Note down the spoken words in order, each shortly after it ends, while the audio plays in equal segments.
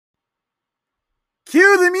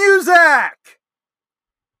Cue the music!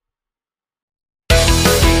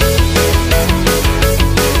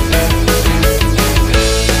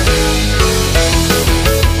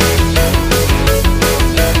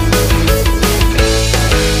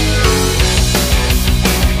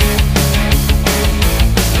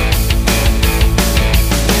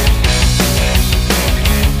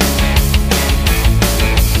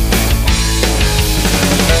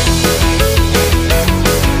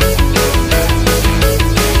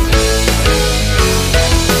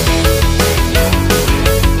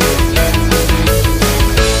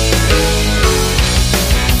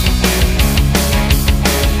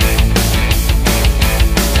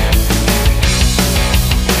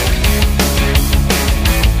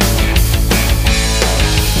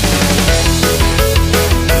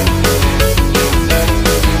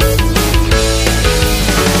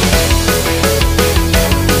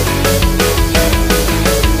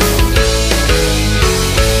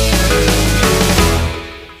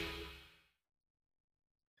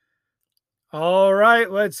 All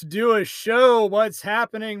right, let's do a show. What's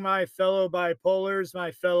happening, my fellow bipolars,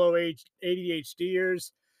 my fellow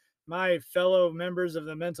ADHDers, my fellow members of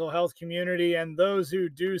the mental health community, and those who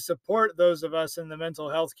do support those of us in the mental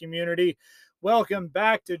health community? Welcome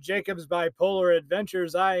back to Jacob's Bipolar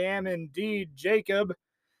Adventures. I am indeed Jacob,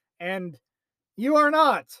 and you are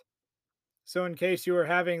not. So, in case you were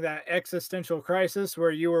having that existential crisis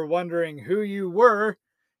where you were wondering who you were,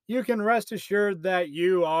 you can rest assured that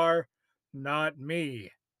you are not me.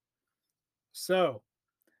 So,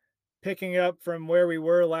 picking up from where we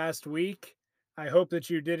were last week, I hope that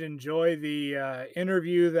you did enjoy the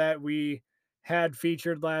interview that we had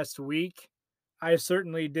featured last week. I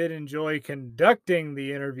certainly did enjoy conducting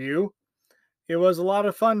the interview. It was a lot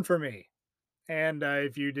of fun for me. And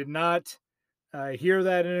if you did not hear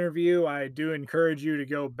that interview, I do encourage you to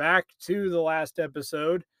go back to the last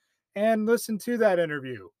episode and listen to that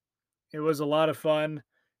interview. It was a lot of fun,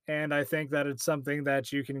 and I think that it's something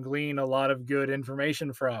that you can glean a lot of good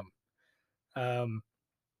information from. Um,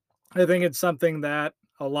 I think it's something that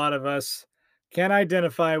a lot of us can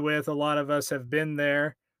identify with. A lot of us have been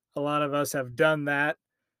there. A lot of us have done that.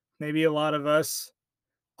 Maybe a lot of us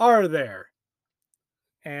are there.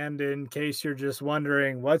 And in case you're just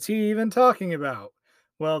wondering, what's he even talking about?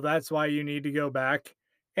 Well, that's why you need to go back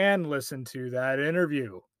and listen to that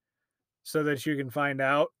interview so that you can find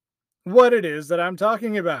out what it is that I'm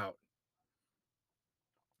talking about.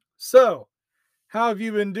 So, how have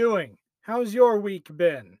you been doing? How's your week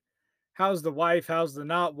been? How's the wife? How's the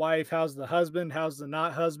not wife? How's the husband? How's the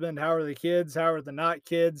not husband? How are the kids? How are the not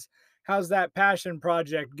kids? How's that passion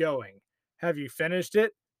project going? Have you finished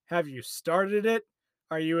it? Have you started it?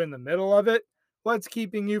 Are you in the middle of it? What's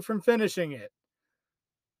keeping you from finishing it?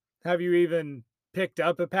 Have you even picked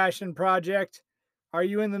up a passion project? Are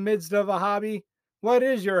you in the midst of a hobby? What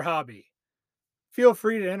is your hobby? Feel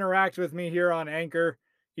free to interact with me here on Anchor.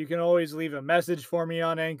 You can always leave a message for me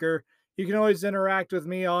on Anchor. You can always interact with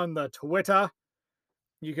me on the Twitter.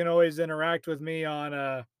 You can always interact with me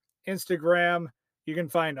on Instagram. You can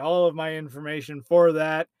find all of my information for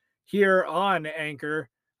that here on Anchor.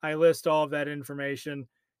 I list all of that information.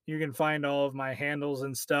 You can find all of my handles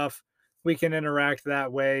and stuff. We can interact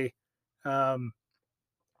that way. That'll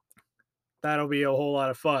be a whole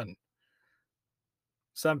lot of fun.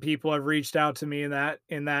 Some people have reached out to me in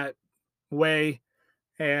that way,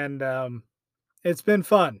 and it's been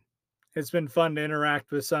fun. It's been fun to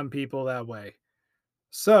interact with some people that way.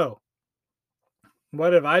 So,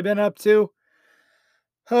 what have I been up to?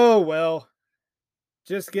 Oh, well,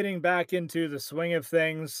 just getting back into the swing of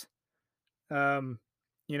things. Um,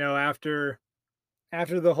 after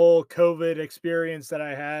the whole COVID experience that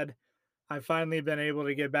I had, I've finally been able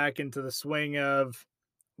to get back into the swing of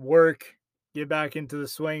work, get back into the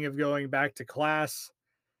swing of going back to class.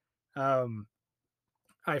 Um,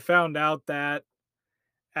 I found out that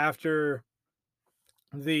after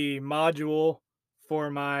the module for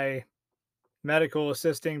my medical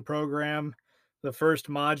assisting program, the first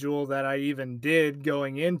module that I even did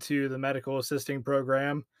going into the medical assisting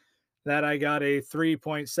program, that I got a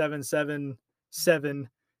 3.777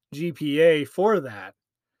 GPA for that.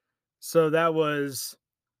 So that was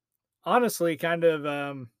honestly kind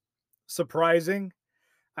of surprising.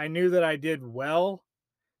 I knew that I did well,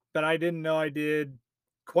 but I didn't know I did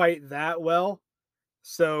quite that well.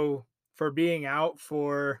 So for being out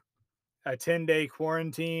for a 10-day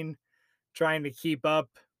quarantine, trying to keep up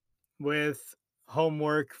with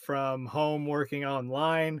homework from home, working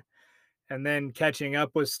online, and then catching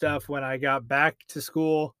up with stuff when I got back to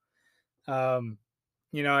school.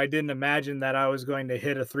 I didn't imagine that I was going to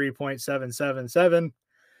hit a 3.777,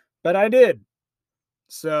 but I did.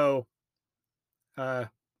 So, uh,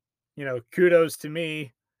 kudos to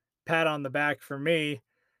me, pat on the back for me.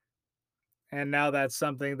 And now that's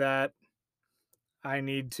something that I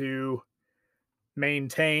need to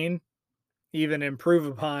maintain, even improve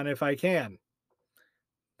upon if I can.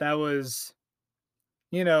 That was,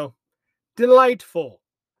 you know, delightful,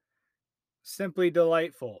 simply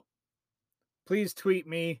delightful. Please tweet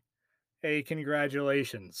me a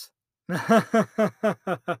congratulations.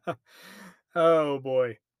 Oh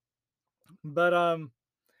boy. But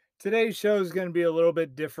today's show is going to be a little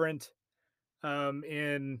bit different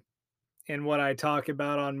in what I talk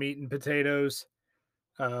about on Meat and Potatoes,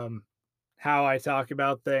 um how I talk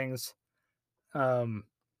about things. Um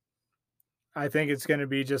I think it's going to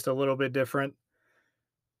be just a little bit different.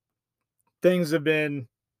 Things have been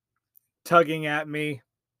tugging at me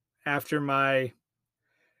after my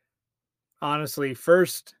honestly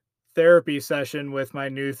first therapy session with my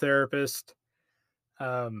new therapist.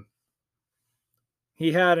 Um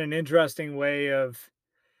he had an interesting way of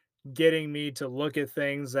getting me to look at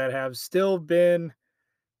things that have still been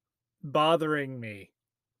bothering me.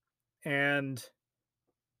 And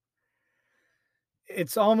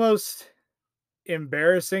it's almost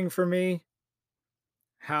embarrassing for me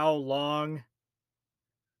how long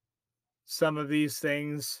some of these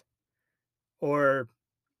things, or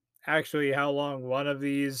actually how long one of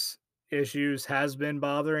these issues has been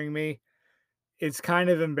bothering me. It's kind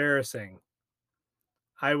of embarrassing.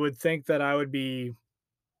 I would think that I would be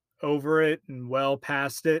over it and well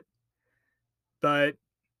past it, but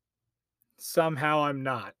somehow I'm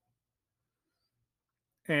not.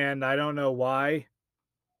 And I don't know why.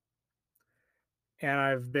 And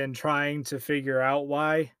I've been trying to figure out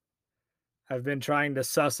why. I've been trying to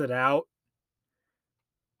suss it out.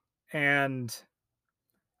 And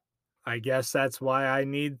I guess that's why I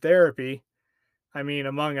need therapy. I mean,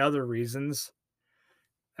 among other reasons.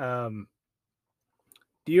 Um,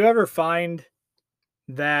 do you ever find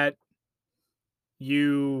that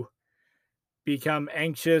you become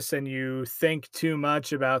anxious and you think too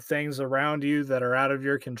much about things around you that are out of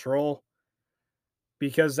your control?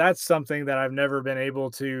 Because that's something that I've never been able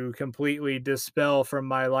to completely dispel from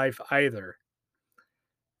my life either.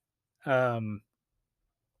 Um,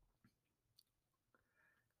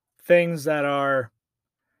 Things that are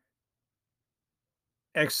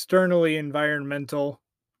externally environmental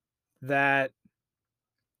that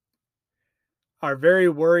are very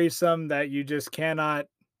worrisome that you just cannot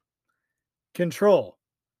control.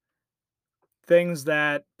 Things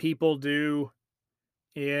that people do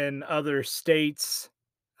in other states,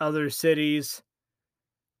 other cities,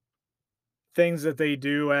 things that they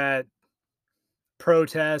do at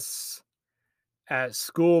protests, at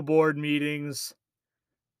school board meetings,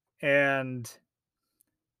 and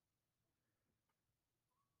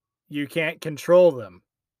you can't control them.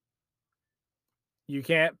 You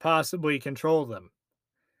can't possibly control them,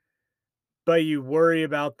 but you worry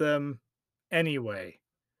about them anyway.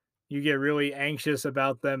 You get really anxious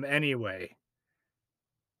about them anyway.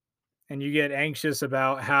 And you get anxious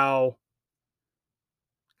about how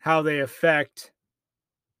they affect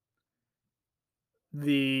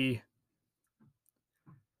the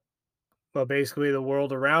well, basically the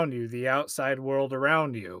world around you, the outside world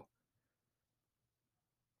around you.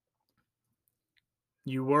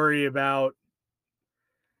 You worry about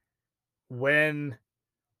when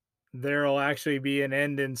there'll actually be an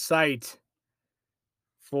end in sight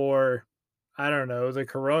for, I don't know, the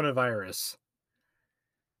coronavirus.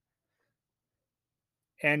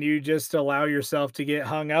 And you just allow yourself to get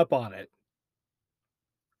hung up on it.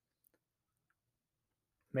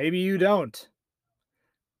 Maybe you don't.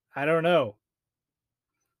 I don't know.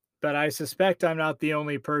 But I suspect I'm not the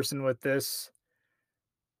only person with this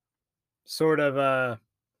sort of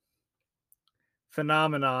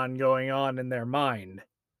phenomenon going on in their mind.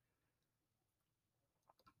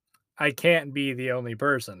 I can't be the only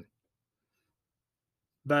person.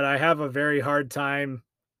 But I have a very hard time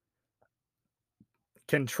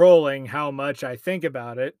controlling how much I think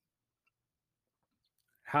about it,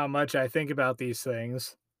 how much I think about these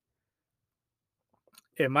things.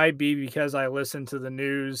 It might be because I listen to the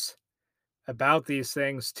news about these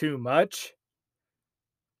things too much.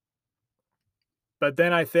 But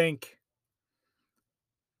then I think,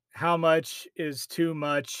 how much is too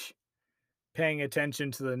much paying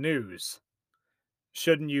attention to the news?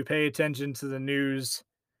 Shouldn't you pay attention to the news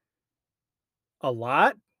a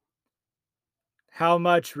lot? How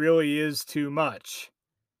much really is too much?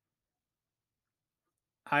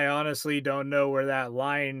 I honestly don't know where that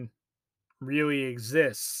line really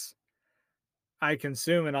exists. I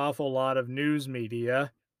consume an awful lot of news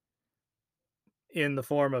media in the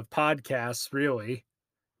form of podcasts, really.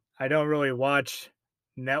 I don't really watch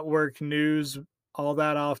network news all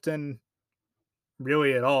that often,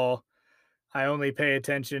 really at all. I only pay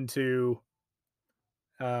attention to,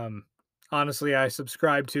 um, honestly, I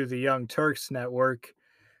subscribe to the Young Turks network,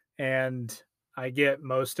 and I get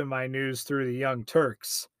most of my news through the Young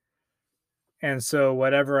Turks. And so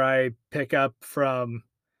whatever I pick up from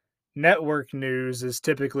network news is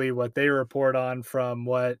typically what they report on from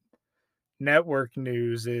what network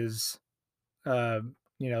news is, uh,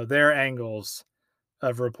 their angles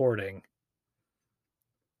of reporting,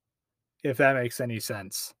 if that makes any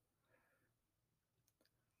sense.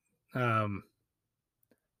 Um,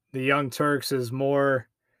 the Young Turks is more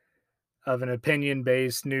of an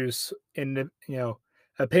opinion-based news in the,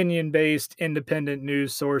 opinion-based independent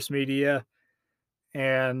news source media,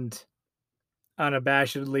 and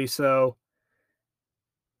unabashedly so,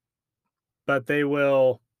 but they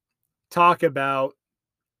will talk about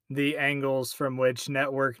the angles from which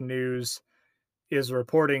network news is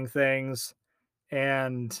reporting things,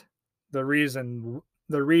 and the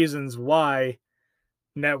reasons why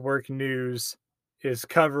network news is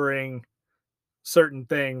covering certain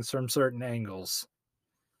things from certain angles.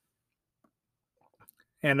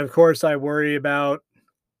 And of course, I worry about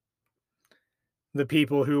the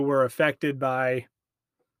people who were affected by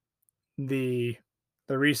the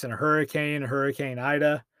recent Hurricane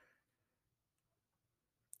Ida.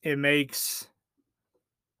 It makes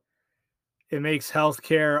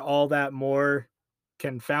healthcare all that more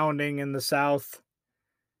confounding in the South,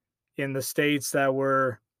 in the states that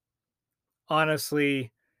were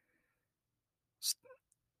honestly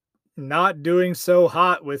not doing so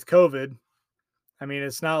hot with COVID. I mean,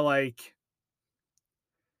 it's not like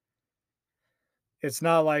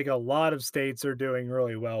a lot of states are doing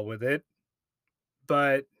really well with it,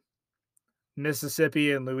 but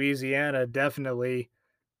Mississippi and Louisiana definitely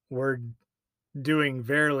were doing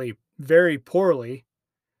very, very poorly.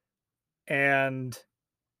 And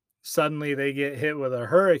suddenly they get hit with a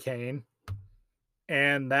hurricane,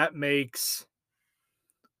 and that makes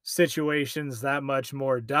situations that much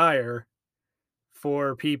more dire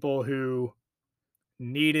for people who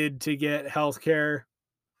needed to get healthcare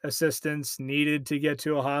assistance, needed to get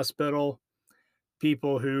to a hospital,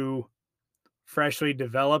 people who freshly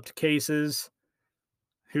developed cases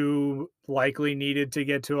who likely needed to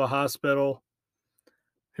get to a hospital,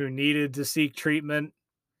 who needed to seek treatment,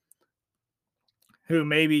 who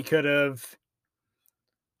maybe could have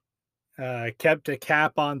kept a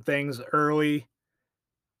cap on things early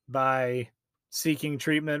by seeking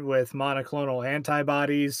treatment with monoclonal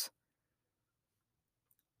antibodies.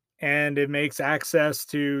 And it makes access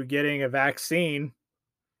to getting a vaccine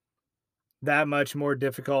that much more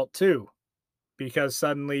difficult too, because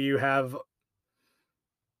suddenly you have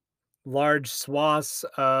large swaths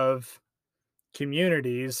of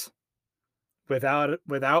communities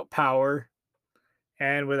without power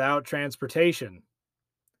and without transportation.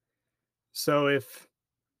 So if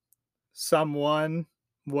someone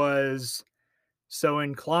was so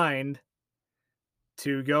inclined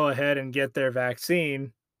to go ahead and get their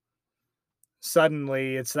vaccine,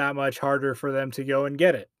 suddenly it's that much harder for them to go and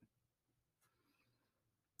get it.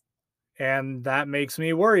 And that makes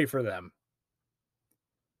me worry for them.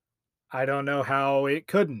 I don't know how it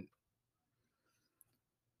couldn't.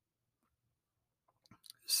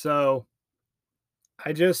 So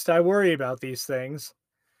I worry about these things,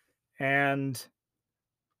 and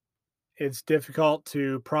it's difficult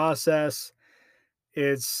to process.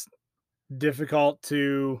 It's difficult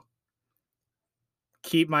to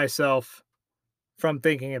keep myself from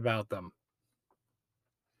thinking about them.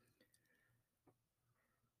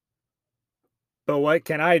 But what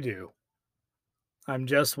can I do? I'm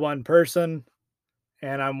just one person,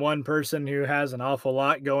 and I'm one person who has an awful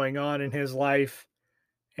lot going on in his life.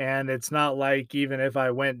 And it's not like even if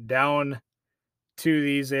I went down to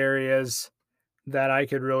these areas that I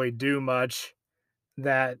could really do much,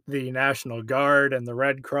 that the National Guard and the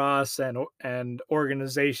Red Cross and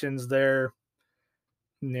organizations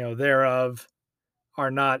thereof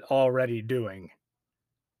are not already doing.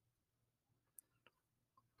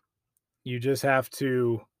 You just have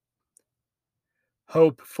to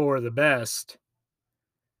hope for the best.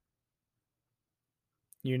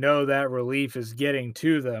 You know that relief is getting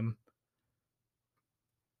to them.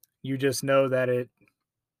 You just know that it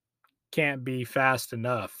can't be fast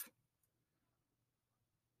enough.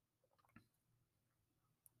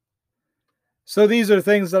 So these are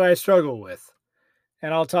things that I struggle with.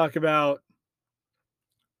 And I'll talk about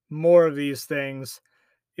more of these things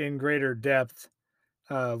in greater depth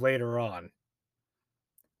later on.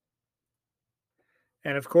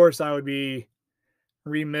 And of course, I would be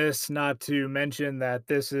remiss not to mention that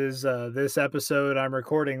this episode. I'm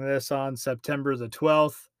recording this on September the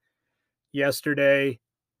 12th. Yesterday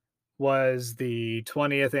was the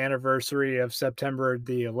 20th anniversary of September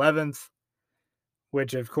the 11th,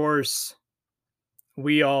 which of course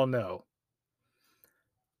we all know.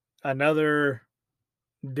 Another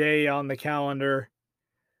day on the calendar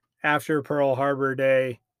after Pearl Harbor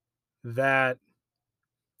Day that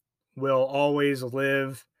will always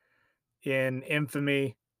live in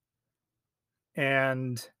infamy,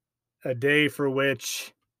 and a day for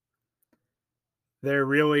which there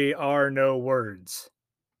really are no words.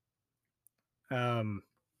 I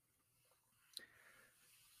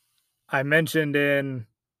mentioned in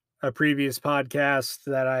a previous podcast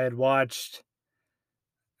that I had watched,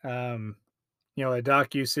 a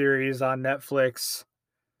docu-series on Netflix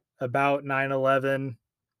about 9/11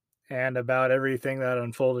 and about everything that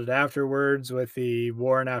unfolded afterwards with the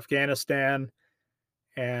war in Afghanistan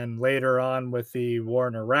and later on with the war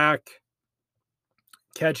in Iraq,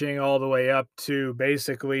 catching all the way up to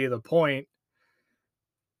basically the point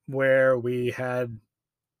where we had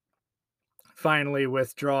finally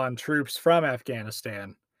withdrawn troops from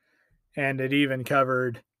Afghanistan. And um,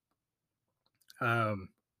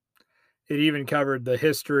 it even covered the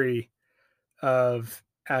history of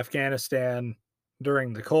Afghanistan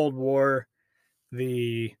during the Cold War,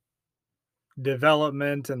 the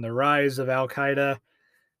development and the rise of Al Qaeda,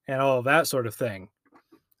 and all of that sort of thing.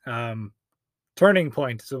 Turning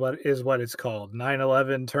Point is what it's called.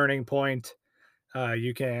 9/11 Turning Point.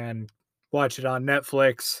 You can watch it on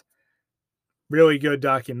Netflix. Really good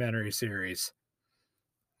documentary series.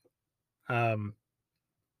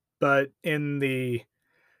 But in the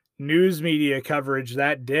news media coverage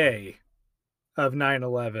that day of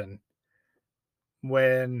 9/11,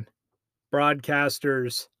 when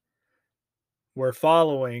broadcasters were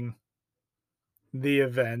following the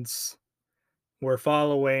events, were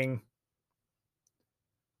following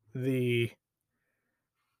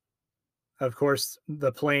of course,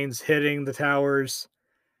 the planes hitting the towers,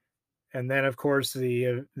 and then, of course,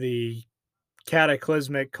 the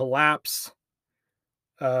cataclysmic collapse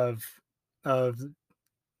of of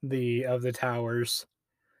the towers.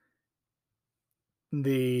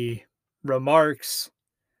 The remarks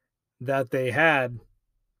that they had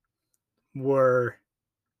were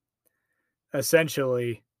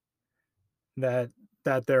essentially that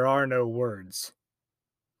there are no words,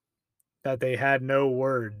 that they had no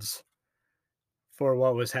words for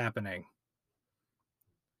what was happening.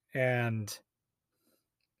 And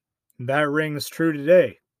that rings true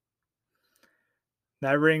today.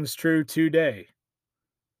 That rings true today.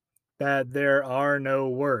 That there are no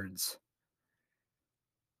words.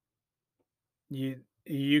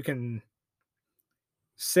 You can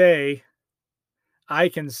say, I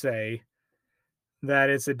can say that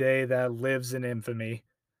it's a day that lives in infamy,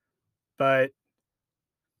 but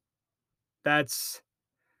that's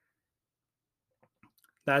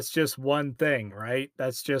just one thing, right?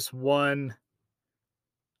 That's just one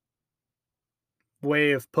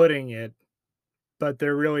way of putting it, but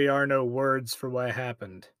there really are no words for what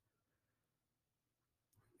happened.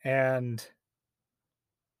 And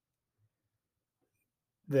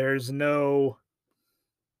there's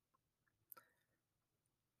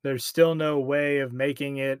still no way of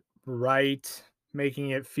making it right,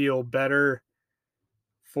 making it feel better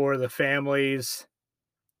for the families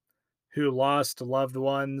who lost loved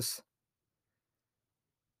ones,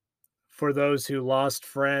 for those who lost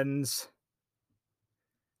friends.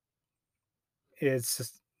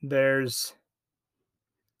 It's there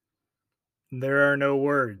are no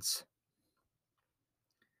words.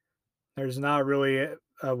 There's not really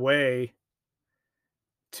a way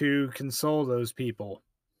to console those people.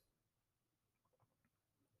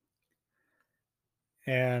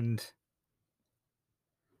 And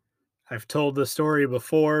I've told the story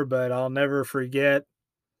before, but I'll never forget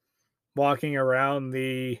walking around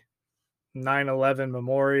the 9/11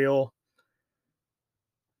 memorial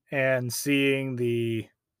and seeing the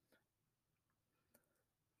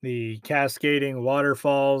cascading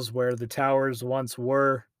waterfalls where the towers once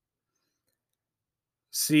were,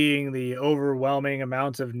 seeing the overwhelming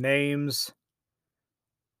amount of names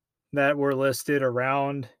that were listed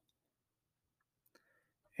around,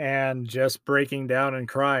 and just breaking down and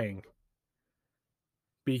crying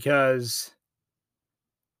because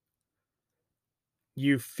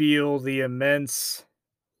you feel the immense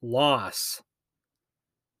loss.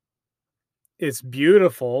 It's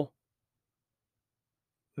beautiful.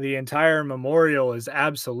 The entire memorial is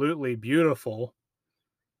absolutely beautiful,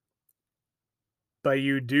 but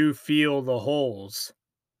you do feel the holes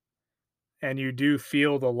and you do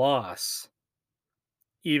feel the loss.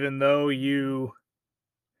 even though you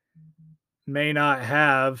may not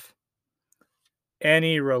have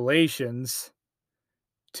any relations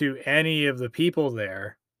to any of the people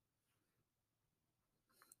there.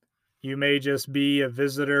 You may just be a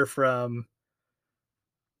visitor from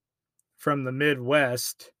the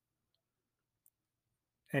Midwest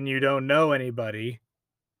and you don't know anybody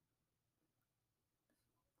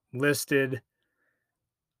listed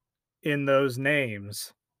in those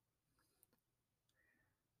names.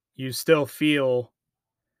 You still feel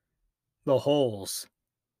the holes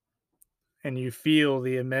and you feel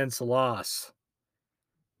the immense loss.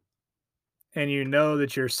 And you know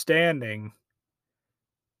that you're standing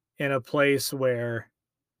in a place where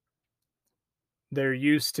there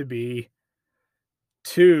used to be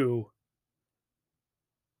two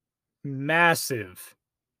massive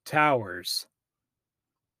towers.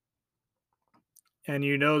 And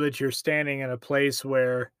you know that you're standing in a place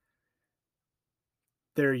where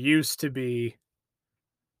there used to be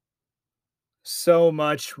so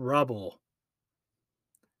much rubble,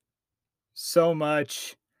 so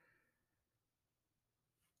much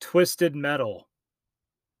twisted metal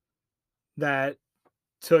that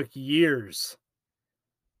took years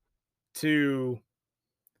to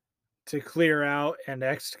clear out and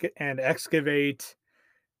excavate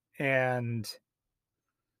and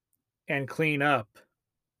clean up.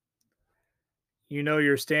 You know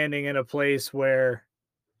you're standing in a place where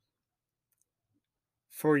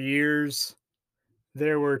for years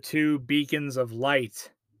there were two beacons of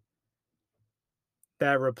light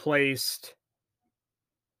that replaced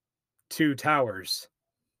two towers.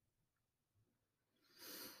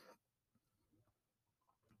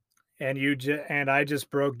 And I just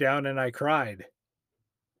broke down and I cried.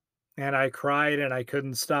 And I cried and I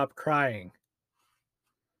couldn't stop crying.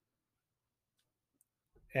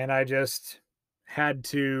 And I just had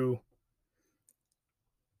to,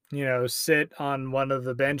 sit on one of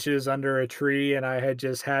the benches under a tree, and I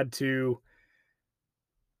just had to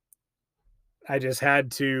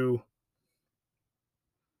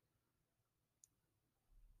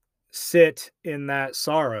sit in that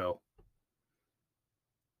sorrow.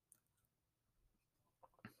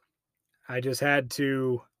 I just had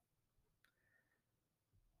to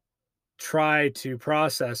try to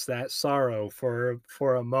process that sorrow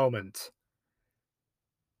for a moment.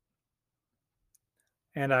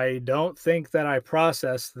 And I don't think that I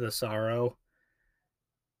processed the sorrow.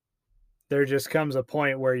 There just comes a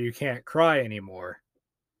point where you can't cry anymore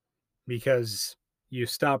because you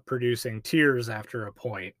stop producing tears after a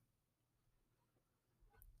point.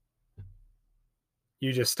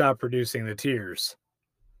 You just stop producing the tears.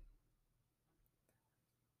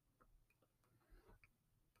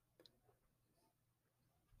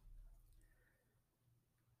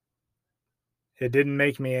 It didn't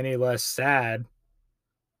make me any less sad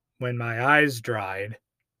when my eyes dried.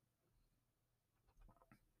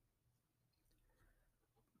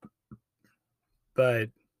 But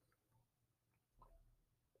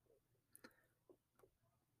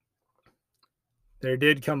there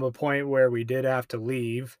did come a point where we did have to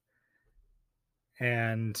leave,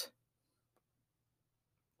 and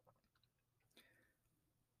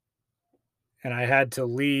I had to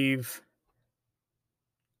leave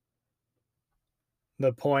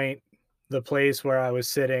the place where I was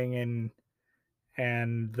sitting,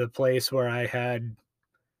 and the place where I had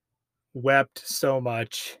wept so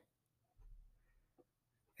much.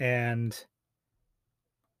 And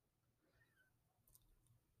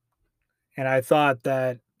I thought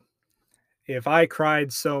that if I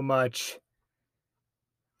cried so much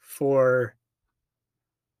for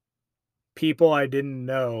people I didn't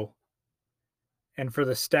know and for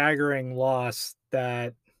the staggering loss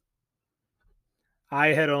that I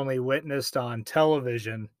had only witnessed on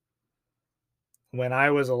television when I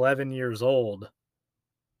was 11 years old,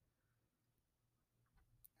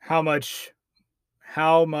 how much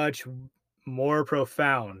more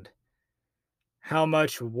profound, how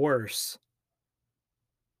much worse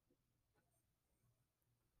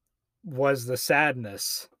was the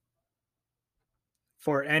sadness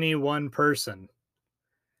for any one person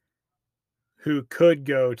who could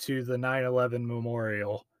go to the 9/11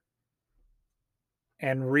 memorial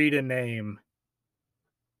and read a name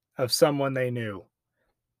of someone they knew,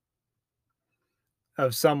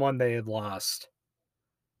 of someone they had lost,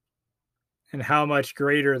 and how much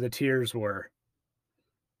greater the tears were,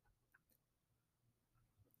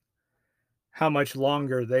 how much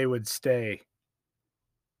longer they would stay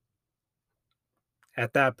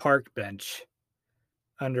at that park bench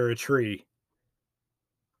under a tree,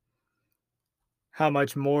 how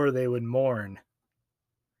much more they would mourn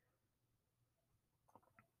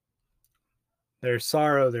their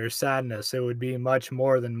sorrow, their sadness, it would be much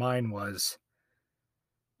more than mine was.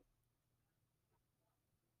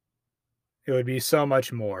 It would be so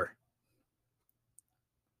much more.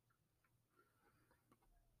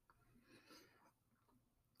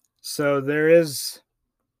 So there is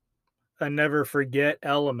a never forget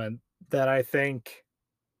element that I think,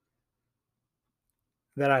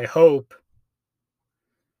 that I hope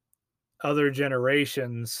other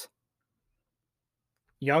generations,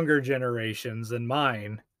 younger generations than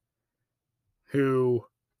mine, who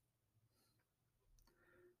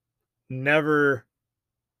never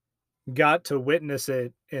got to witness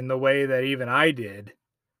it in the way that even I did,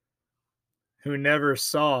 who never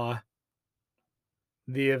saw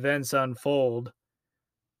the events unfold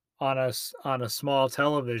on a small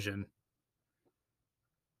television,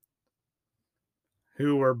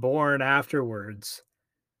 who were born afterwards.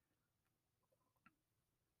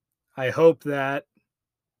 I hope that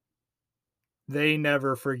they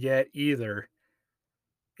never forget either,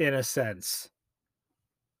 in a sense.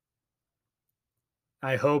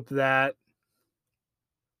 I hope that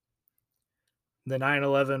the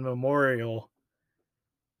 9/11 memorial,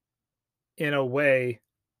 in a way,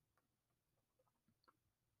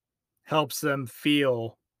 helps them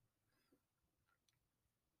feel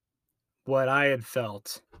what I had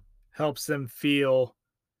felt, helps them feel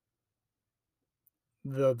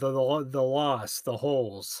the loss, the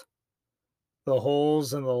holes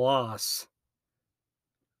and the loss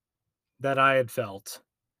that I had felt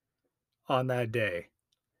on that day.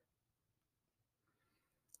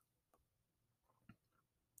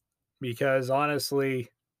 Because honestly,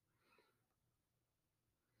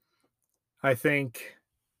 I think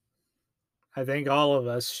I think all of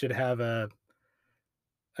us should have a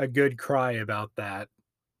good cry about that.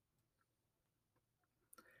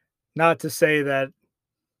 Not to say that,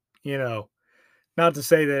 you know, not to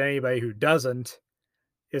say that anybody who doesn't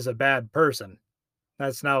is a bad person.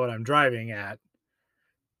 That's not what I'm driving at.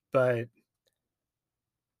 But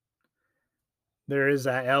there is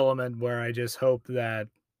that element where I just hope that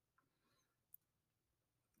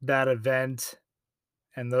that event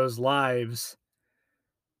and those lives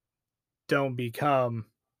don't become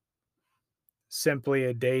simply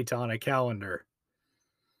a date on a calendar,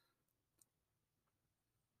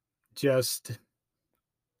 just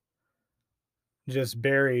just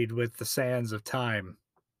buried with the sands of time.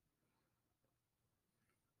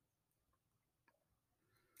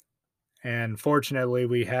 And fortunately,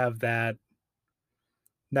 we have that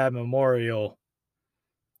memorial,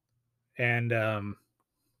 and a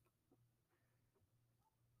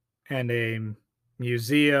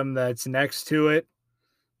museum that's next to it.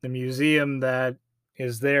 The museum that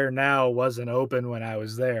is there now wasn't open when I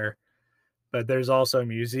was there, but there's also a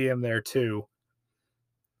museum there too.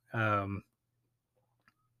 Um,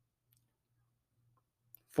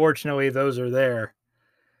 Fortunately, those are there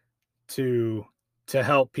to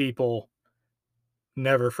help people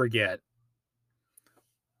never forget.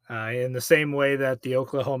 In the same way that the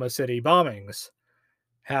Oklahoma City bombings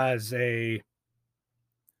has a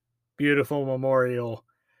beautiful memorial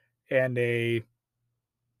and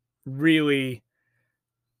really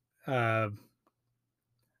uh,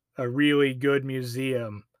 a really good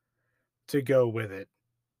museum to go with it,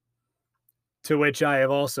 to which I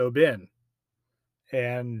have also been.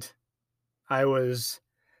 And I was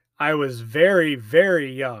I was very, very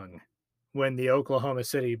young when the Oklahoma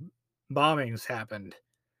City bombings happened.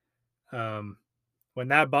 Um, when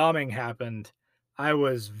that bombing happened, I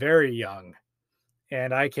was very young,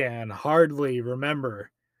 and I can hardly remember,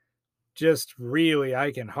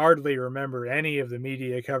 I can hardly remember any of the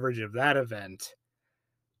media coverage of that event.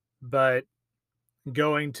 But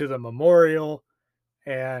going to the memorial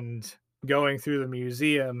and going through the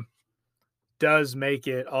museum does make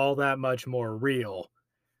it all that much more real,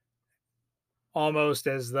 almost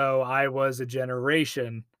as though I was a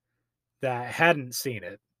generation that hadn't seen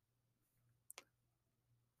it,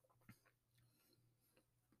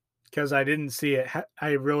 because I didn't see it.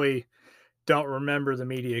 I really don't remember the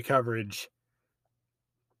media coverage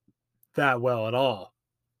that well at all.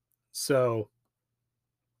 So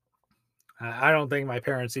I don't think my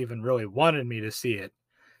parents even really wanted me to see it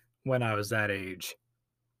when I was that age.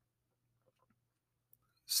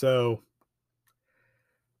 So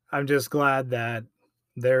I'm just glad that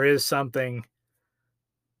there is something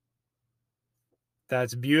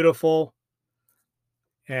that's beautiful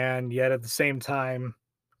and yet at the same time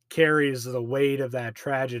carries the weight of that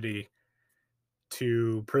tragedy,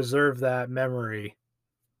 to preserve that memory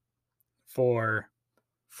for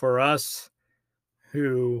us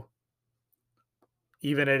who,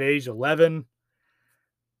 even at age 11,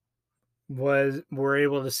 were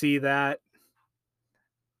able to see that,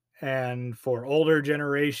 and for older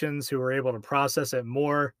generations who were able to process it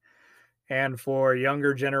more, and for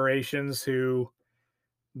younger generations who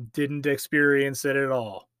didn't experience it at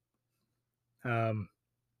all. Um,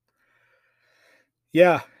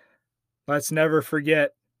 yeah, let's never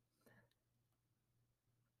forget.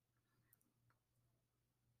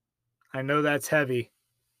 I know that's heavy,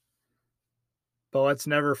 but let's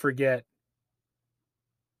never forget.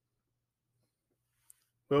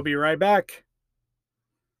 We'll be right back.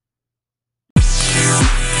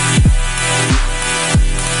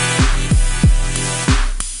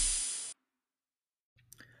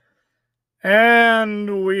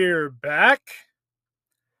 And we're back.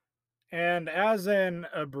 And as an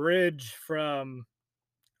abridge from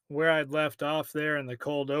where I'd left off there in the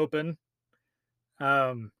cold open,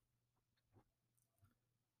 um,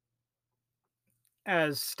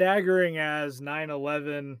 as staggering as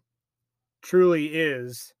 9/11 truly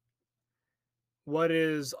is, what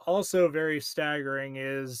is also very staggering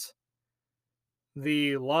is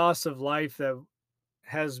the loss of life that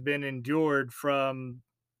has been endured from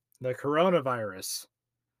the coronavirus.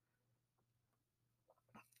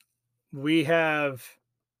 We have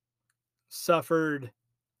suffered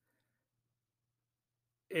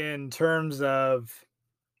in terms of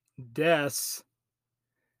deaths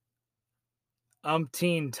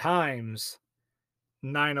umpteen times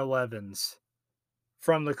 9/11s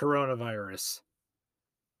from the coronavirus.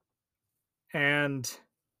 And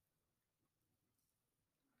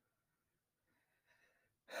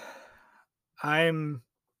I'm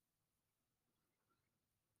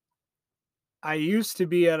I used to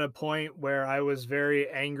be at a point where I was very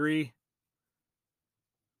angry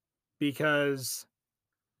because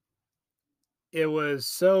it was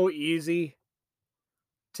so easy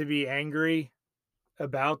to be angry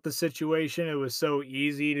about the situation. It was so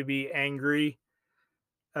easy to be angry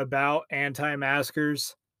about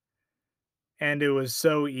anti-maskers, and it was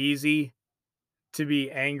so easy to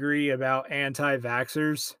be angry about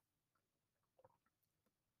anti-vaxxers.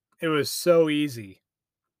 It was so easy.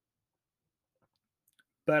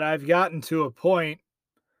 But I've gotten to a point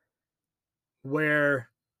where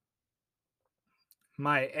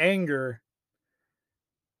my anger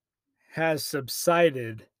has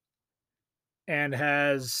subsided and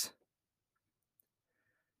has,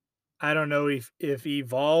 I don't know if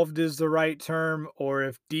evolved is the right term or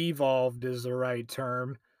if devolved is the right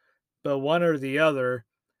term, but one or the other,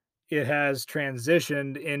 it has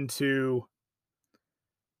transitioned into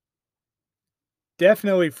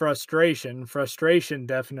definitely frustration. Frustration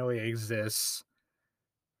definitely exists.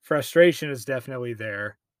 Frustration is definitely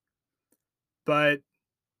there, but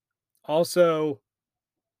also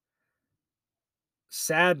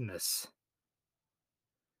sadness.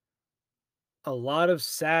 A lot of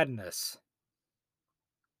sadness.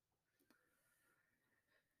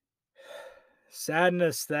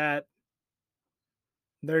 Sadness that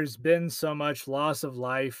there's been so much loss of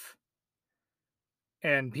life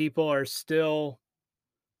and people are still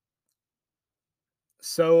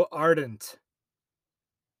so ardent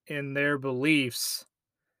in their beliefs,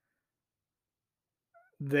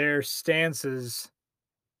 their stances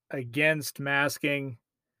against masking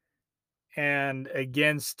and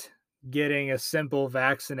against getting a simple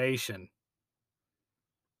vaccination.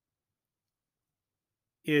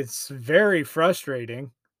 It's very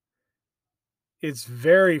frustrating. It's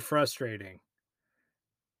very frustrating.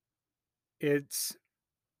 It's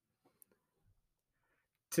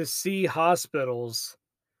to see hospitals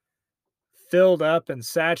filled up and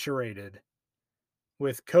saturated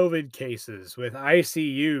with COVID cases, with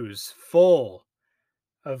ICUs full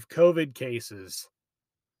of COVID cases,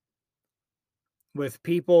 with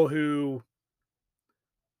people who,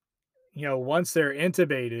 once they're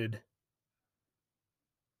intubated,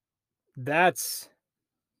 that's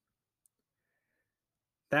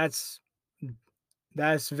that's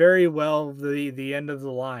that's very well the end of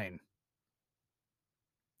the line.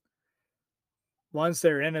 Once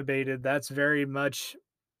they're intubated, that's very much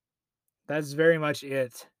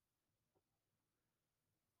it.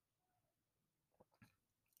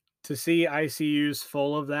 To see ICUs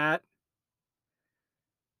full of that,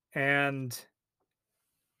 and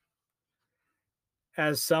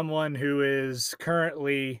as someone who is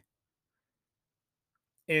currently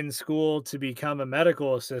in school to become a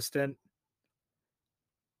medical assistant,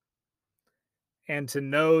 and to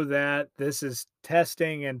know that this is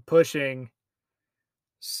testing and pushing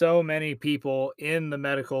so many people in the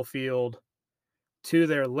medical field to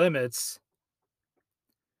their limits,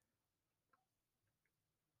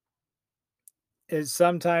 it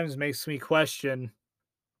sometimes makes me question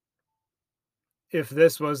if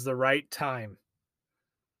this was the right time.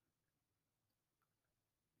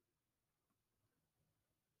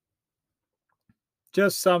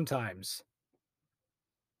 Just sometimes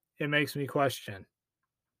it makes me question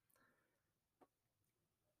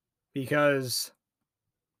because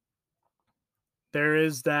there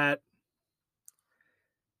is that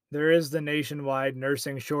there is the nationwide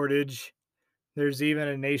nursing shortage. There's even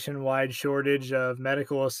a nationwide shortage of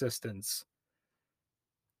medical assistants.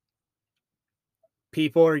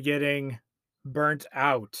 People are getting burnt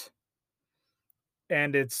out,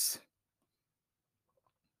 and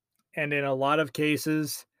in a lot of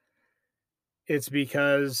cases it's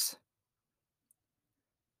because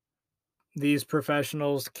these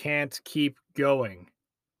professionals can't keep going.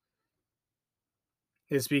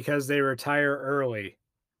 It's because they retire early.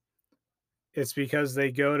 It's because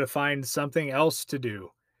they go to find something else to do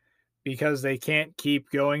because they can't keep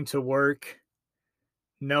going to work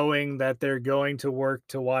knowing that they're going to work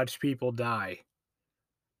to watch people die.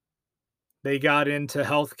 They got into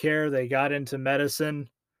healthcare, they got into medicine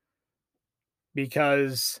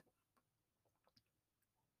because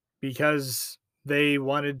because they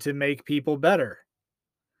wanted to make people better.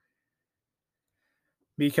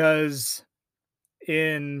 Because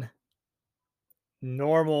in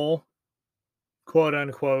normal quote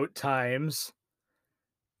unquote times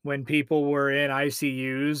when people were in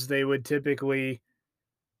ICUs, they would typically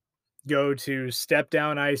go to step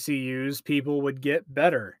down ICUs, people would get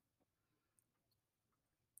better.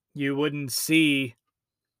 You wouldn't see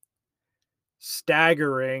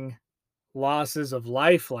staggering losses of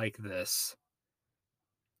life like this.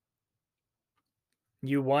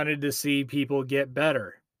 You wanted to see people get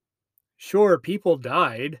better. Sure, people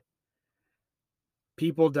died.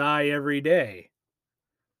 People die every day,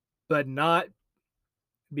 but not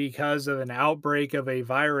because of an outbreak of a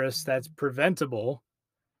virus that's preventable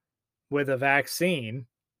with a vaccine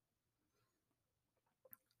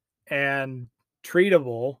and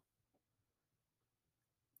treatable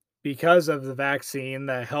because of the vaccine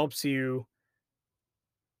that helps you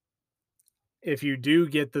if you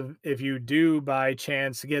do by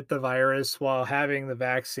chance get the virus while having the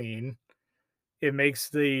vaccine, it makes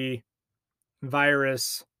the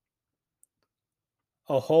virus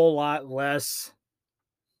a whole lot less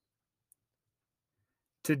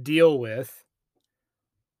to deal with.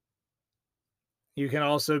 You can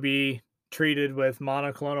also be treated with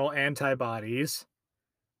monoclonal antibodies,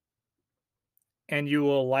 and you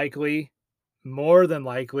will likely, more than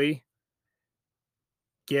likely,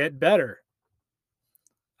 get better.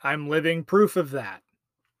 I'm living proof of that.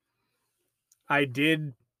 I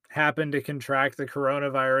did happen to contract the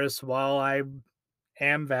coronavirus while I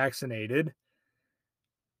am vaccinated,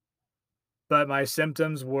 but my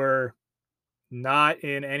symptoms were not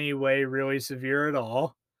in any way really severe at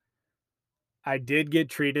all. I did get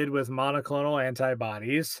treated with monoclonal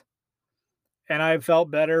antibodies, and I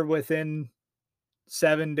felt better within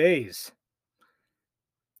 7 days.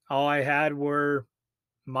 All I had were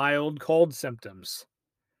mild cold symptoms,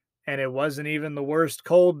 and it wasn't even the worst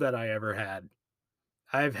cold that I ever had.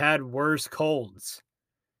 I've had worse colds.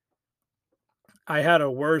 I had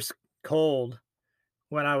a worse cold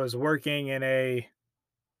when I was working in a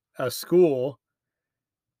school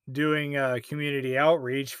doing community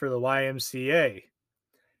outreach for the YMCA.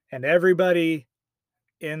 And everybody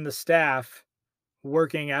in the staff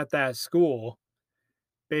working at that school,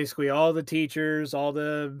 basically all the teachers, all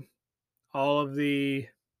of the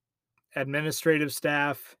administrative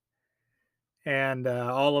staff, and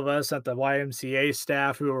all of us at the YMCA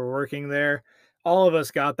staff who were working there, all of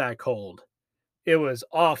us got that cold. It was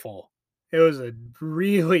awful. It was a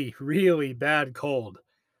really, really bad cold.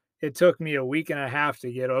 It took me a week and a half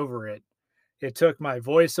to get over it. It took my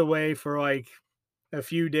voice away for like a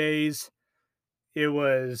few days. It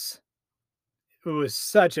was it was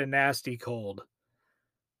such a nasty cold.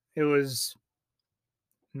 It was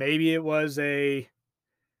maybe it was a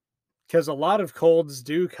because a lot of colds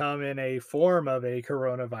do come in a form of a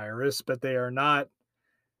coronavirus, but they are not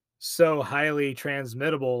so highly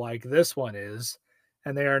transmittable like this one is,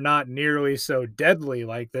 and they are not nearly so deadly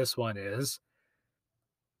like this one is.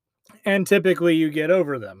 And typically you get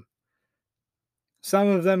over them. Some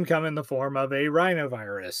of them come in the form of a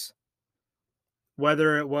rhinovirus,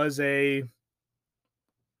 whether it was whether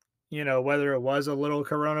it was a little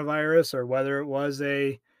coronavirus or whether it was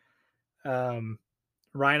a um,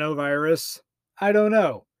 rhinovirus. I don't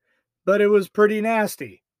know, but it was pretty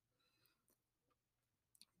nasty.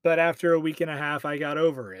 But after a week and a half, I got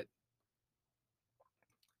over it.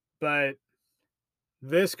 But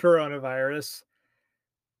this coronavirus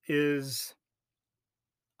is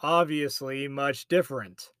obviously much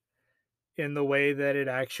different in the way that it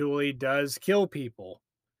actually does kill people,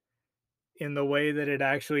 in the way that it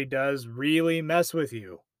actually does really mess with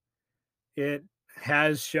you. It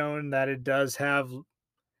has shown that it does have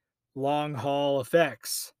long haul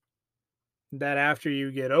effects. That after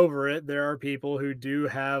you get over it, there are people who do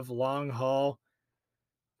have long haul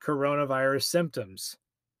coronavirus symptoms,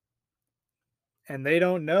 and they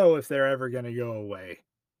don't know if they're ever going to go away.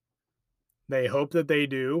 They hope that they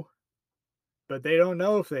do, but they don't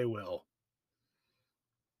know if they will.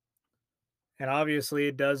 And obviously,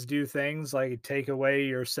 it does do things like take away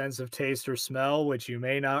your sense of taste or smell, which you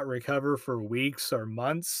may not recover for weeks or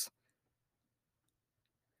months.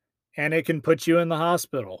 And it can put you in the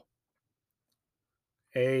hospital.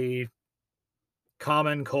 A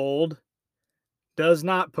common cold does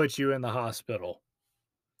not put you in the hospital.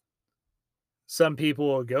 Some people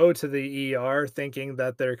will go to the ER thinking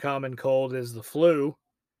that their common cold is the flu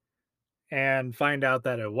and find out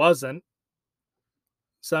that it wasn't.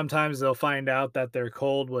 Sometimes they'll find out that their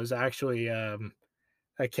cold was actually a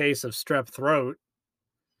case of strep throat,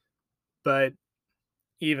 but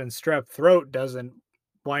even strep throat doesn't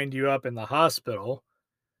wind you up in the hospital.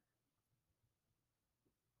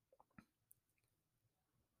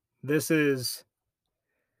 This is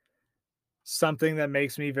something that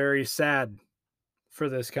makes me very sad for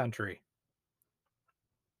this country.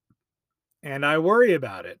 And I worry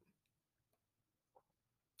about it.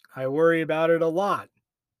 I worry about it a lot.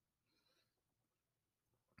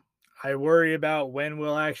 I worry about when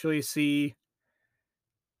we'll actually see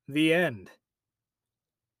the end.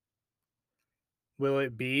 Will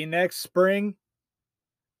it be next spring?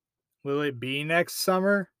 Will it be next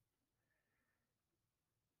summer?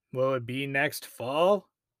 Will it be next fall?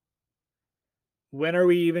 When are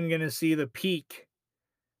we even going to see the peak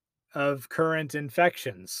of current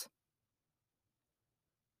infections?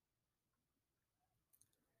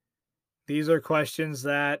 These are questions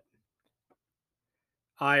that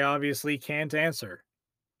I obviously can't answer.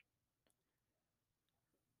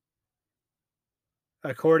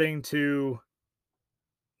 According to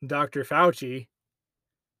Dr. Fauci,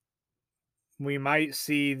 we might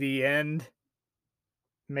see the end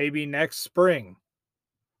maybe next spring.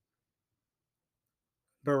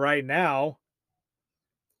 But right now,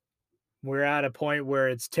 we're at a point where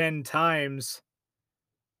it's 10 times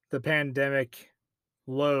the pandemic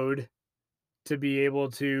load to be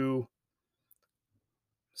able to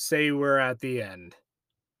say we're at the end.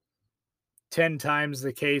 10 times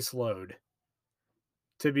the caseload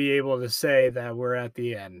to be able to say that we're at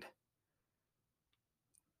the end.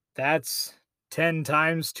 That's 10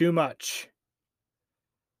 times too much.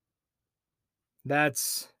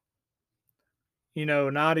 That's,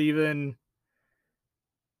 not even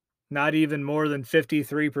more than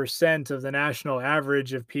 53% of the national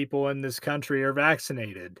average of people in this country are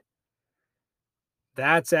vaccinated.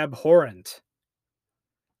 That's abhorrent.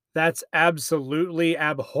 That's absolutely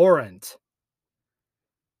abhorrent.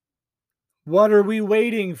 What are we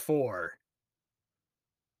waiting for?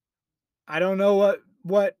 I don't know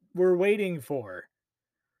what we're waiting for.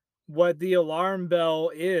 What the alarm bell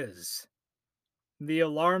is. The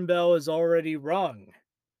alarm bell is already rung.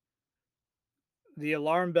 The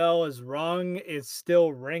alarm bell is rung, it's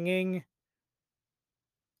still ringing.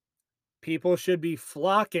 People should be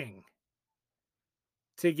flocking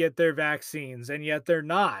to get their vaccines, and yet they're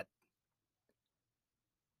not.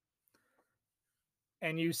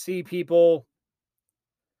 And you see people,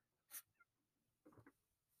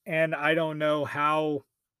 and I don't know how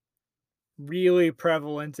really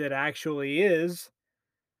prevalent it actually is,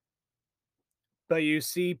 but you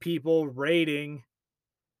see people raiding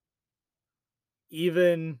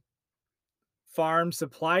even farm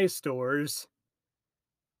supply stores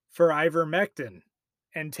for ivermectin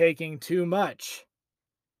and taking too much.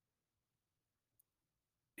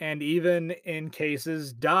 And even in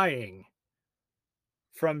cases dying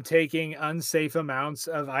from taking unsafe amounts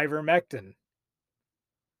of ivermectin,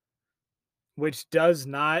 which does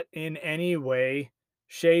not in any way,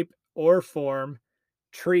 shape, or form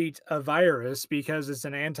treat a virus because it's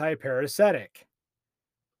an antiparasitic.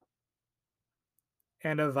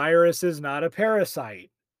 And a virus is not a parasite.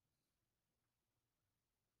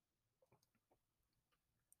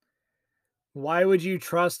 Why would you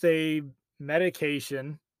trust a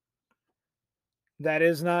medication that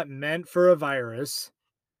is not meant for a virus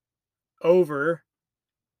over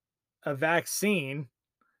a vaccine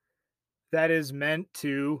that is meant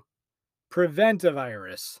to prevent a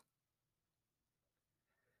virus?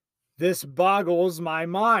 This boggles my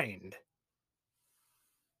mind.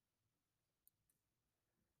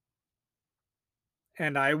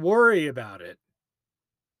 And I worry about it.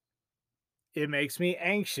 It makes me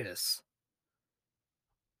anxious.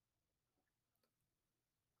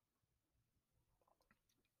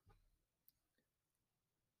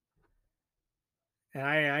 And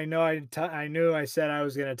I knew I said I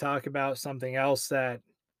was going to talk about something else that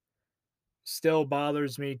still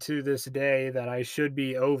bothers me to this day, that I should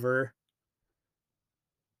be over,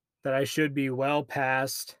 that I should be well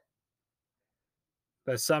past,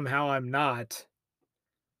 but somehow I'm not.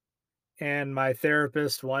 And my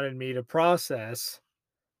therapist wanted me to process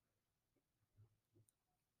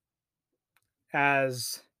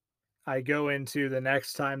as I go into the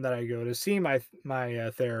next time that I go to see my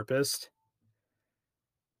therapist.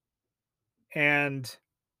 And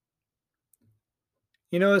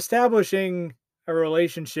establishing a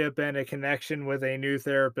relationship and a connection with a new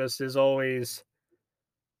therapist is always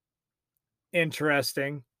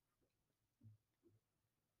interesting.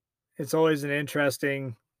 It's always an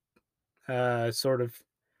interesting sort of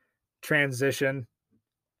transition.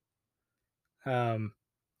 Um,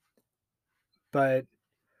 but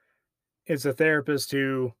it's a therapist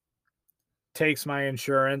who takes my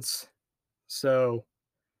insurance. So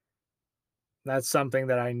that's something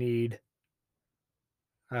that I need.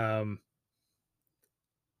 Um,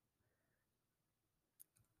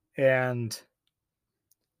 and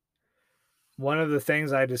one of the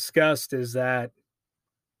things I discussed is that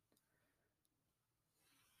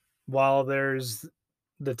while there's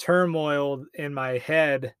the turmoil in my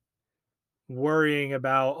head, worrying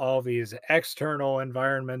about all these external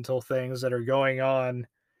environmental things that are going on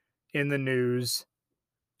in the news,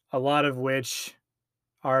 a lot of which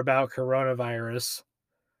are about coronavirus,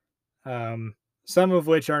 um, some of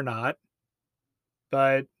which are not,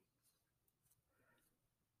 but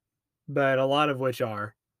a lot of which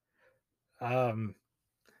are. Um,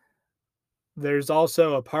 there's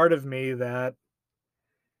also a part of me that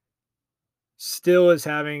still is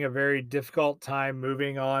having a very difficult time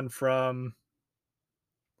moving on from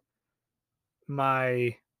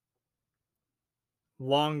my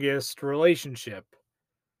longest relationship,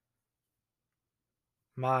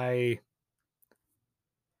 my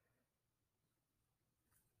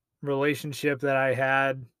relationship that I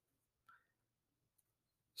had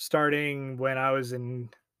starting when I was in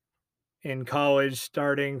college,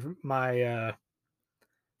 starting my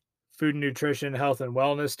food and nutrition, health and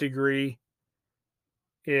wellness degree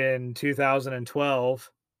in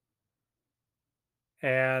 2012,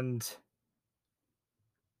 and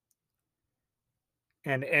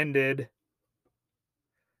ended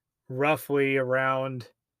roughly around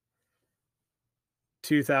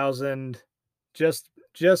 2000, just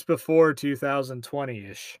before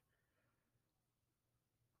 2020ish.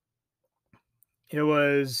 It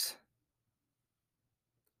was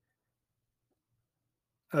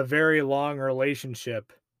a very long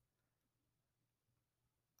relationship.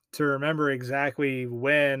 To remember exactly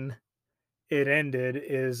when it ended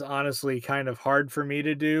is honestly kind of hard for me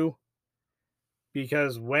to do,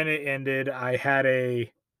 because when it ended, I had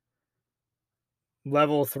a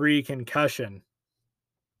level 3 concussion,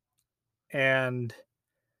 and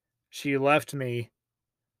she left me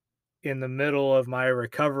in the middle of my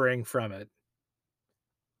recovering from it.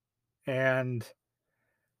 And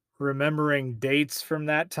remembering dates from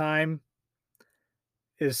that time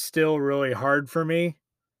is still really hard for me.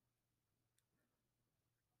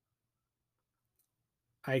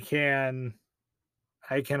 I can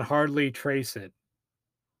I can hardly trace it.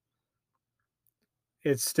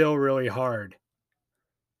 It's still really hard.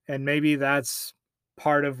 And maybe that's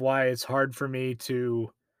part of why it's hard for me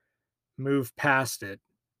to move past it.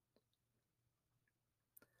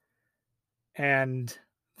 And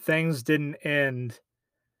things didn't end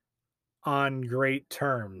on great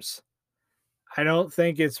terms. I don't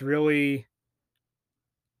think it's really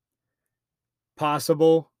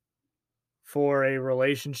possible for a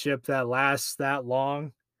relationship that lasts that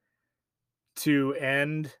long to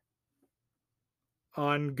end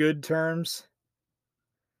on good terms.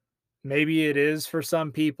 Maybe it is for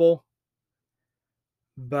some people,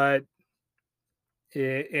 but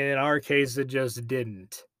in our case, it just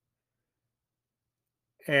didn't.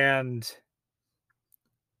 And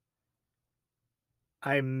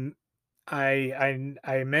I'm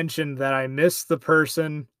I mentioned that I miss the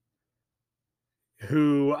person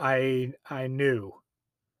who I knew,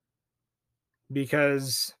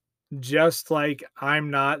 because just like I'm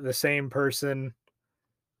not the same person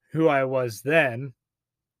who I was then,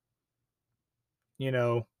 you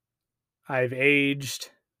know, I've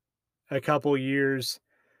aged a couple years,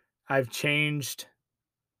 I've changed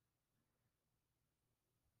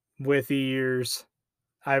with the years,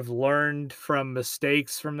 I've learned from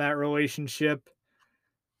mistakes from that relationship.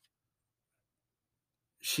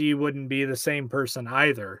 She wouldn't be the same person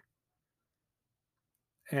either.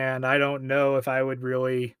 And I don't know if I would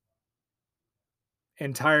really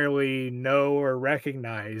entirely know or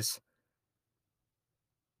recognize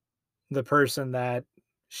the person that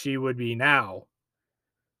she would be now.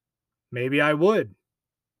 Maybe I would.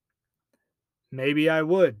 Maybe I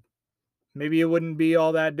would. Maybe it wouldn't be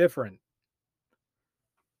all that different.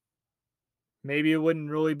 Maybe it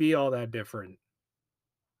wouldn't really be all that different.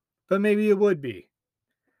 But maybe it would be.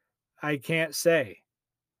 I can't say.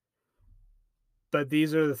 But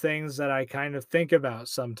these are the things that I kind of think about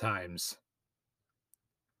sometimes.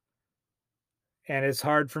 And it's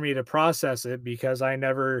hard for me to process it because I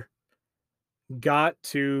never got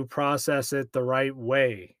to process it the right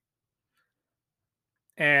way.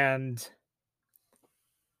 And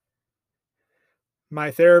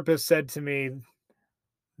my therapist said to me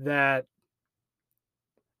that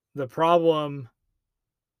the problem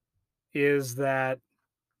is that,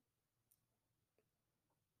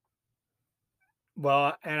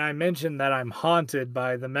 well, and I mentioned that I'm haunted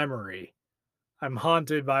by the memory. I'm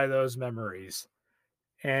haunted by those memories.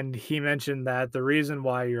 And he mentioned that the reason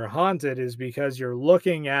why you're haunted is because you're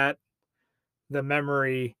looking at the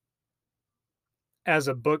memory as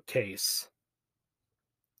a bookcase.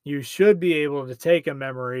 You should be able to take a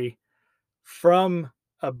memory from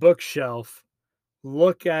a bookshelf,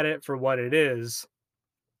 look at it for what it is,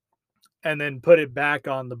 and then put it back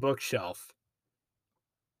on the bookshelf.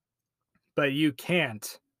 But you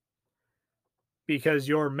can't, because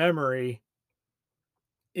your memory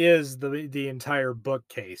is the entire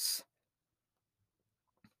bookcase.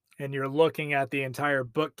 And you're looking at the entire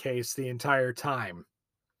bookcase the entire time.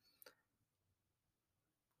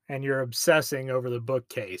 And you're obsessing over the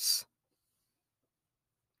bookcase.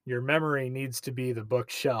 Your memory needs to be the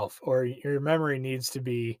bookshelf, or your memory needs to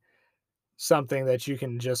be something that you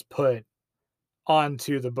can just put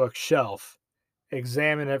onto the bookshelf,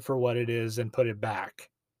 examine it for what it is, and put it back.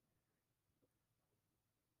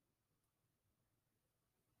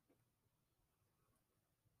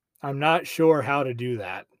 I'm not sure how to do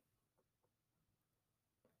that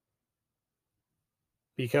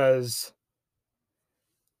because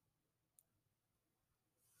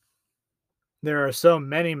there are so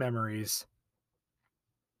many memories.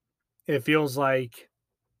 It feels like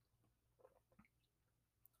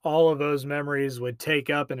all of those memories would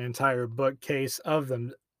take up an entire bookcase of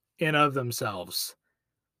them in of themselves.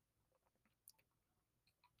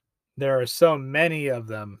 There are so many of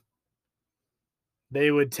them, they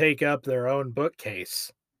would take up their own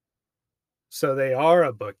bookcase. So they are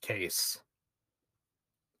a bookcase.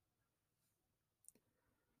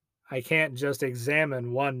 I can't just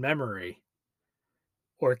examine one memory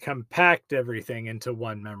or compact everything into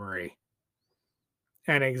one memory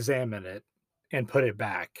and examine it and put it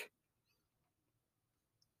back.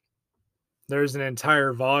 There's an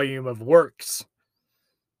entire volume of works.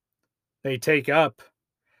 They take up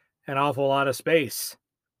an awful lot of space.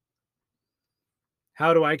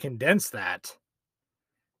 How do I condense that?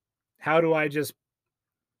 How do I just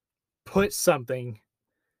put something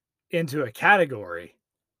into a category?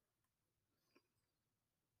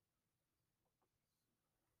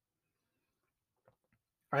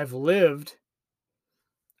 I've lived,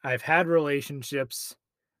 I've had relationships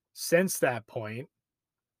since that point,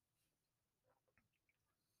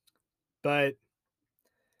 but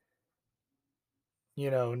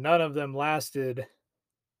none of them lasted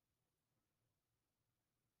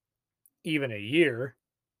even a year.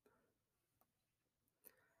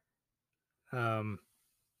 Um,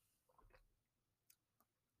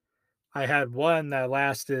 I had one that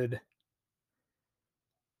lasted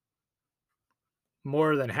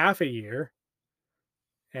more than half a year,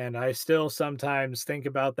 and I still sometimes think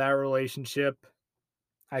about that relationship.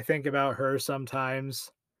 I think about her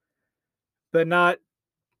sometimes, but not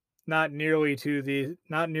nearly to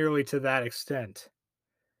that extent.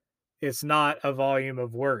 It's not a volume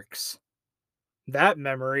of works. That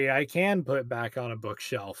memory I can put back on a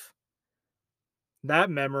bookshelf. That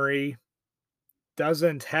memory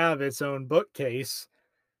doesn't have its own bookcase.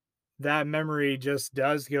 That memory just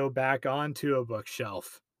does go back onto a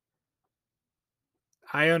bookshelf.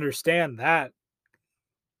 I understand that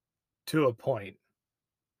to a point.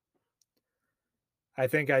 I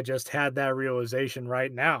think I just had that realization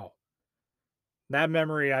right now. That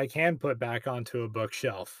memory I can put back onto a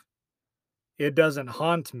bookshelf. It doesn't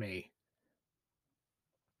haunt me.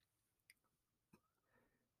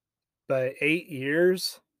 But 8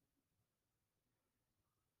 years,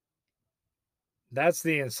 that's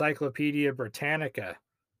the Encyclopedia Britannica.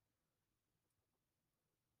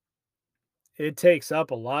 It takes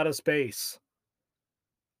up a lot of space.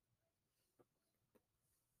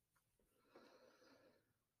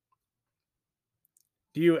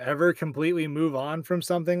 Do you ever completely move on from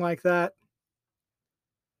something like that?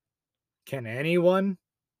 Can anyone?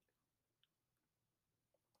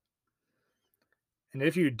 And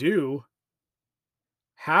if you do,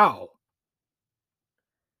 how?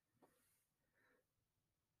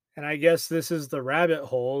 And I guess this is the rabbit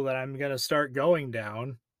hole that I'm going to start going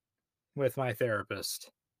down with my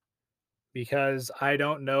therapist because I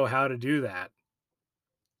don't know how to do that.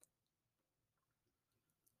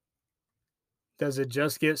 Does it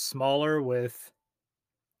just get smaller with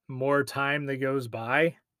more time that goes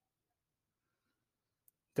by?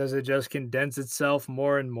 Does it just condense itself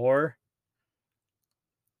more and more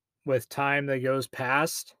with time that goes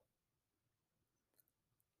past?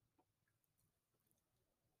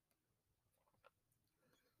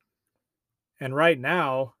 And right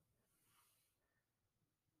now,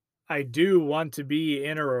 I do want to be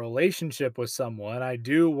in a relationship with someone. I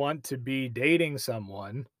do want to be dating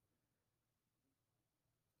someone,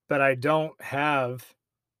 but I don't have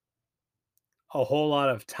a whole lot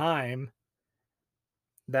of time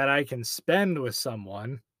that I can spend with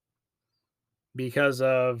someone because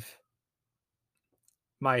of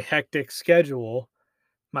my hectic schedule,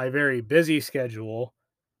 my very busy schedule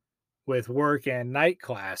with work and night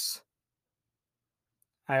class.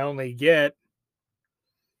 I only get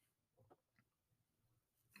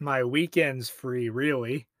my weekends free,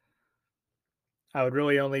 really. I would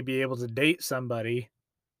really only be able to date somebody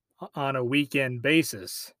on a weekend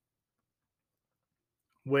basis,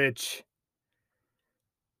 which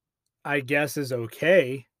I guess is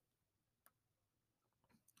okay.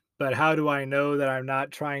 But how do I know that I'm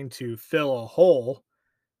not trying to fill a hole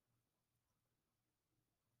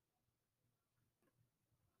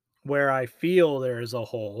where I feel there is a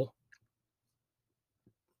hole,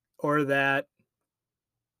 or that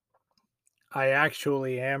I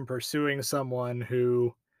actually am pursuing someone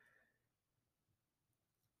who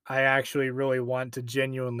I actually really want to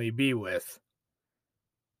genuinely be with?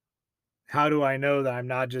 How do I know that I'm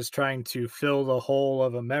not just trying to fill the hole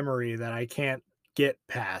of a memory that I can't get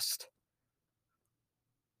past?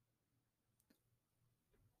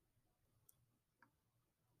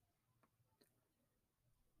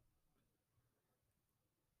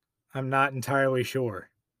 I'm not entirely sure.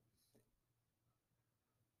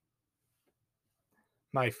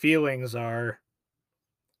 My feelings are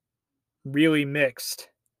really mixed.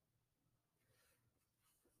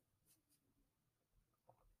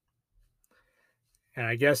 And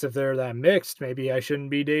I guess if they're that mixed, maybe I shouldn't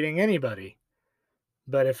be dating anybody.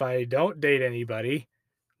 But if I don't date anybody,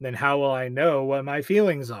 then how will I know what my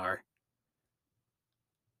feelings are?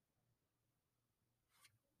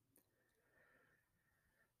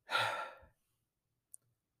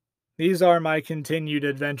 These are my continued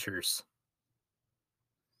adventures.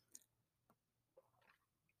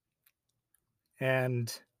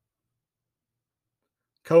 And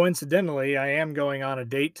coincidentally, I am going on a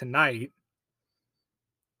date tonight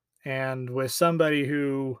and with somebody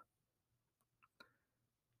who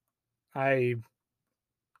I,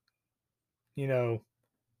 you know,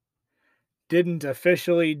 didn't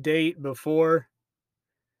officially date before,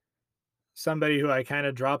 somebody who I kind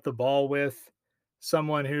of dropped the ball with,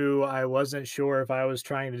 someone who I wasn't sure if I was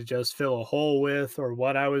trying to just fill a hole with or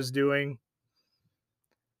what I was doing.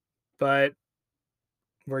 But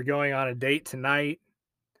we're going on a date tonight,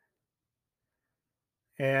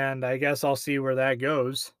 and I guess I'll see where that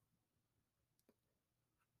goes.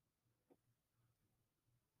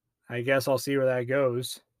 I guess I'll see where that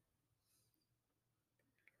goes.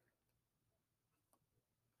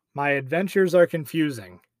 My adventures are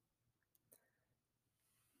confusing,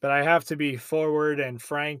 but I have to be forward and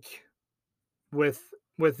frank with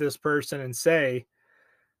this person and say,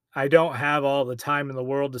 I don't have all the time in the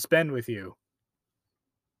world to spend with you.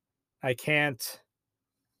 I can't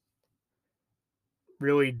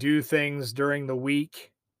really do things during the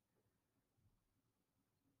week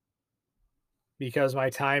because my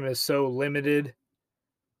time is so limited.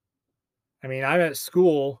 I mean, I'm at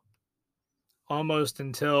school almost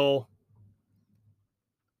until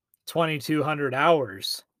 2200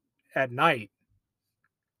 hours at night.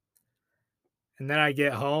 And then I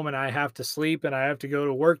get home and I have to sleep and I have to go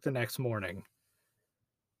to work the next morning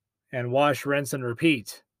and wash, rinse, and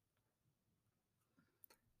repeat.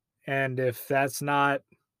 And if that's not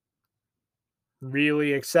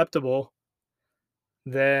really acceptable,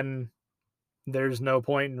 then there's no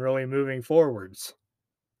point in really moving forwards.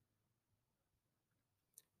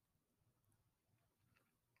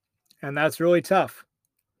 And that's really tough.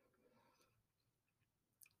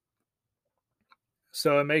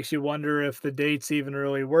 So it makes you wonder if the date's even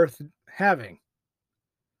really worth having.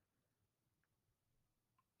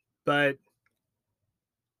 But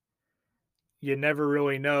you never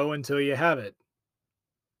really know until you have it.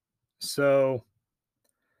 So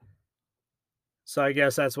I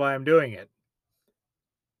guess that's why I'm doing it.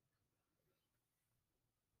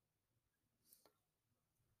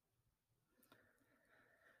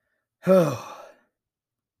 Oh,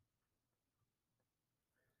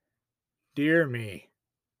 dear me.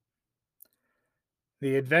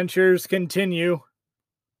 The adventures continue.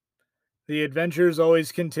 The adventures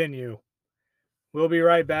always continue. We'll be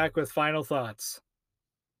right back with final thoughts.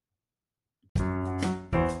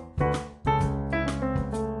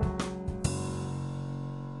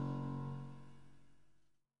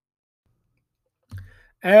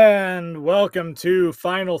 And welcome to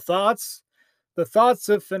Final Thoughts. The thoughts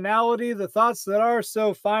of finality, the thoughts that are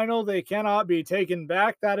so final they cannot be taken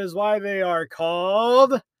back. That is why they are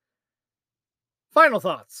called Final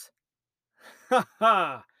Thoughts.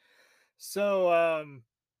 So,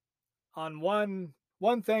 on one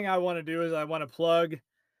thing I want to do is I want to plug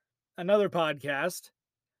another podcast.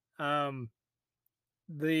 Um,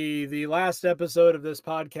 the last episode of this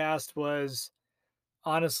podcast was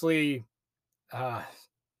honestly uh,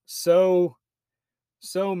 so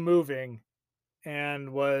so moving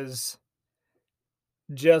and was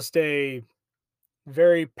just a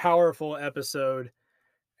very powerful episode.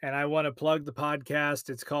 And I want to plug the podcast.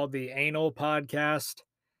 It's called the Anal Podcast.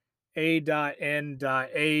 A.N.A.L.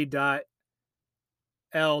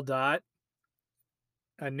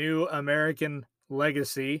 A New American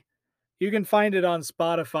Legacy. You can find it on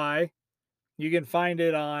Spotify. You can find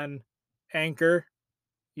it on Anchor.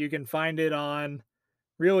 You can find it on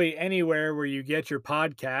really anywhere where you get your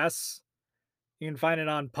podcasts. You can find it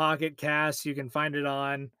on Pocket Casts. You can find it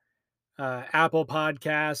on Apple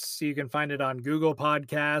Podcasts. You can find it on Google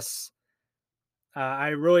Podcasts. I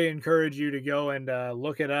really encourage you to go and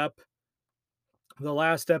look it up. The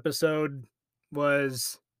last episode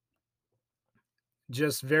was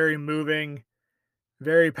just very moving,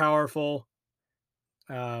 very powerful.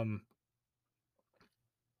 Um,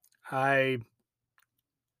 I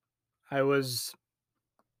I was,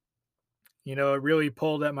 it really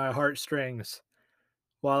pulled at my heartstrings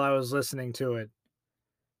while I was listening to it.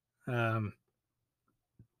 Um,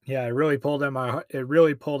 yeah, it really pulled at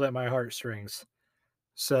my heartstrings.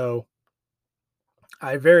 So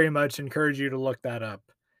I very much encourage you to look that up.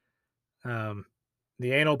 Um,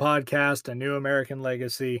 the Anal Podcast, A New American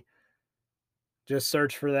Legacy. Just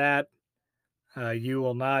search for that. You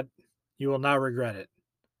will not regret it.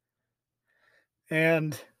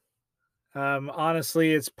 And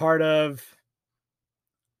honestly, it's part of,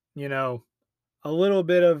 you know, a little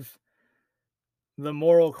bit of the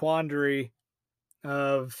moral quandary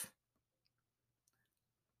of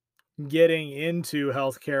getting into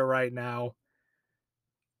healthcare right now.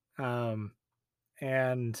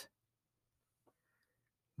 And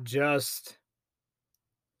just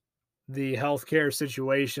the healthcare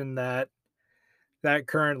situation that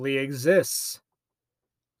currently exists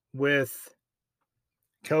with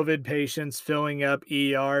COVID patients filling up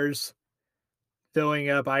ERs, filling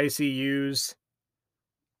up ICUs,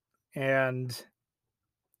 and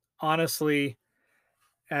honestly,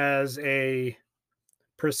 as a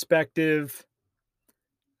prospective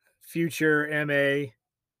future MA,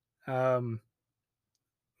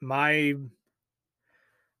 my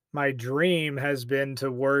my dream has been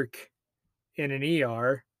to work in an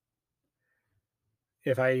ER.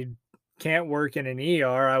 If I can't work in an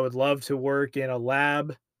ER, I would love to work in a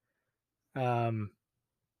lab, um,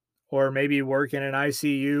 or maybe work in an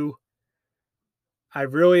ICU.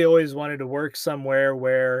 I've really always wanted to work somewhere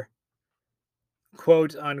where,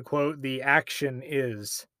 quote unquote, the action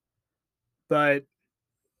is. But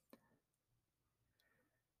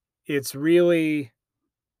it's really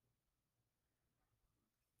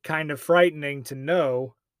kind of frightening to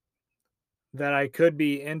know that I could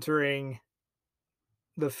be entering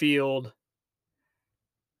the field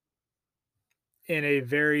in a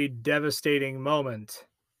very devastating moment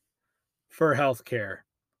for healthcare.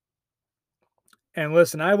 And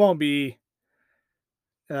listen, I won't be,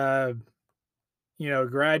 uh,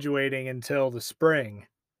 graduating until the spring,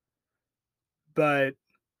 but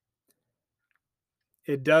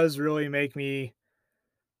it does really make me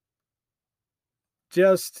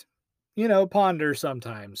just, ponder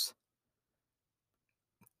sometimes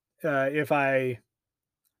if I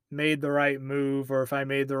made the right move or if I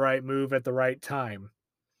made the right move at the right time.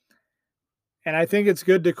 And I think it's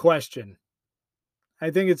good to question.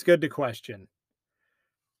 I think it's good to question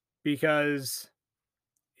because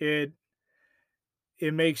it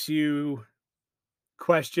it makes you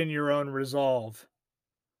question your own resolve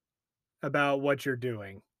about what you're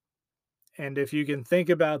doing. And if you can think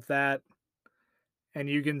about that and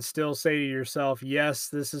you can still say to yourself, yes,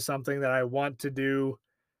 this is something that I want to do.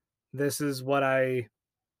 This is what I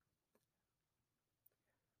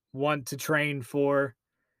want to train for.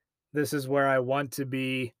 This is where I want to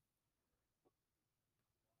be.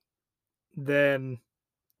 Then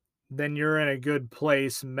then you're in a good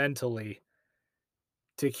place mentally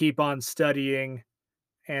to keep on studying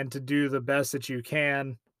and to do the best that you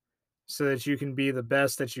can so that you can be the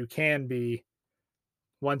best that you can be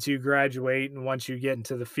once you graduate and once you get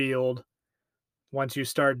into the field, once you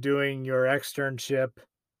start doing your externship,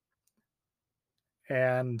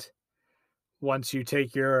 and once you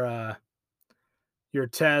take your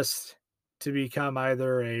test to become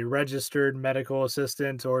either a registered medical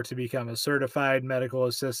assistant or to become a certified medical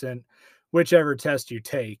assistant, whichever test you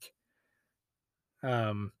take.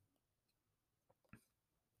 Um,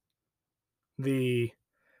 the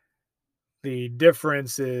the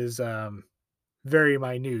difference is very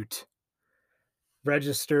minute.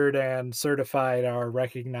 Registered and certified are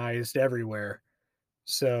recognized everywhere,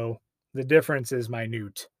 so the difference is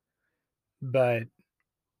minute. But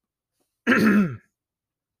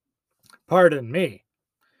pardon me,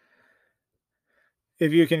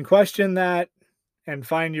 if you can question that and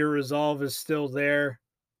find your resolve is still there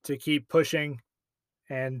to keep pushing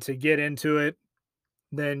and to get into it,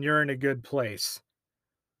 then you're in a good place.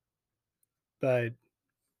 But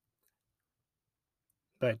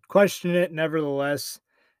question it nevertheless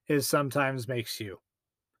is sometimes makes you.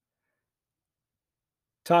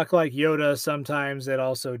 Talk like Yoda, sometimes it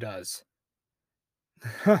also does.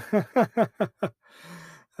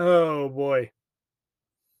 Oh boy.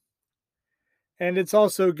 And it's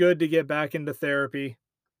also good to get back into therapy.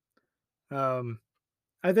 Um,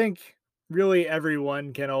 I think really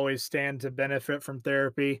everyone can always stand to benefit from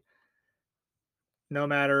therapy, no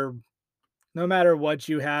matter no matter what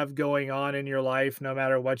you have going on in your life, no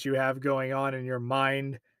matter what you have going on in your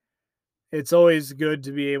mind. It's always good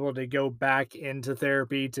to be able to go back into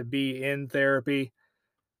therapy, to be in therapy.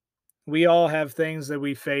 We all have things that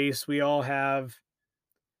we face. We all have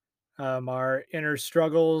our inner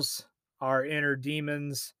struggles, our inner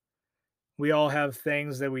demons. We all have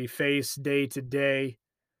things that we face day to day,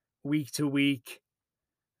 week to week,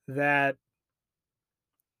 that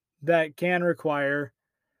can require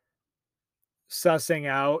sussing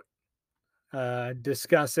out,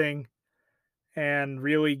 discussing, and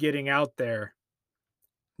really getting out there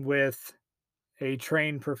with a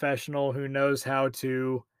trained professional who knows how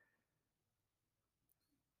to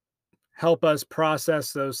help us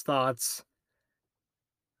process those thoughts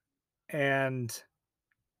and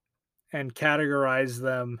categorize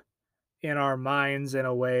them in our minds in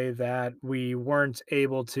a way that we weren't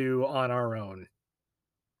able to on our own.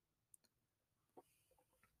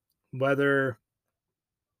 Whether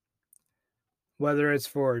it's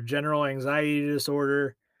for general anxiety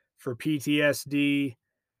disorder, for PTSD,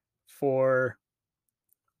 for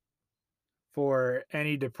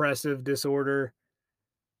any depressive disorder,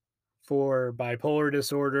 for bipolar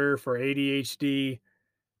disorder, for ADHD,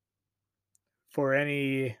 for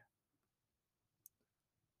any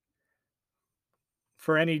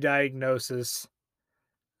diagnosis,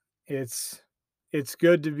 it's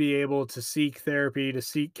good to be able to seek therapy, to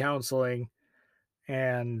seek counseling,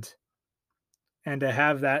 and to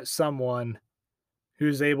have that someone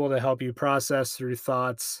who's able to help you process through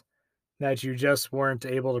thoughts that you just weren't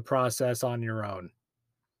able to process on your own.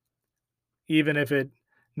 Even if it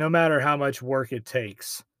no matter how much work it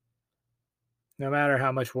takes. No matter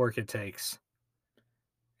how much work it takes.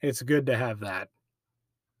 It's good to have that.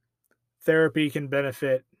 Therapy can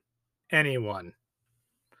benefit anyone.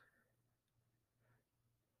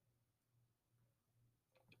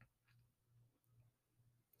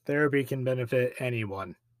 Therapy can benefit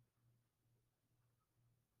anyone.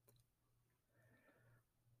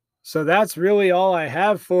 So that's really all I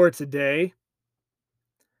have for today.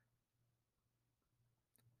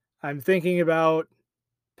 I'm thinking about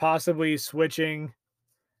possibly switching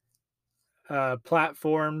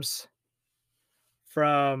platforms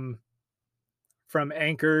from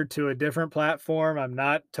Anchor to a different platform. I'm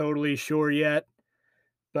not totally sure yet,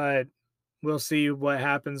 but we'll see what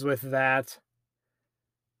happens with that.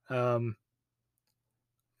 Oh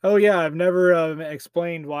yeah, I've never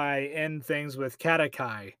explained why I end things with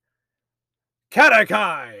Katakai.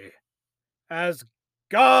 Katakai, as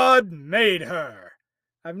God made her.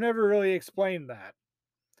 I've never really explained that.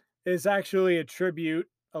 It's actually a tribute,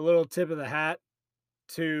 a little tip of the hat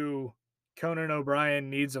to Conan O'Brien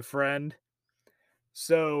Needs a Friend.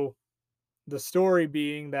 So the story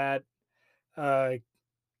being that uh,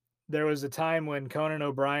 there was a time when Conan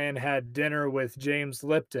O'Brien had dinner with James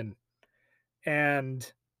Lipton,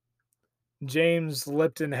 and James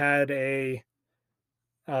Lipton had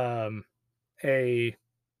um, a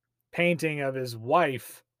painting of his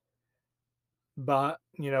wife, but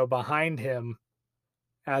behind him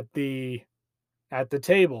at the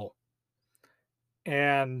table,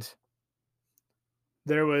 and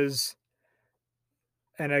there was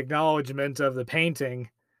an acknowledgement of the painting,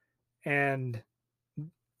 and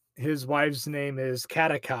his wife's name is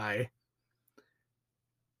Katakai.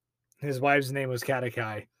 His wife's name was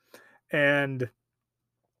Katakai. And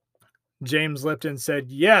James Lipton said,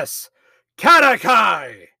 "Yes,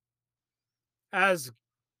 Katakai, as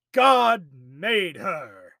God made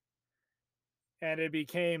her." And it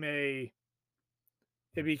became a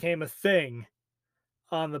thing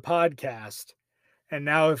on the podcast. And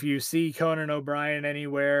now if you see Conan O'Brien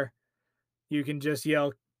anywhere, you can just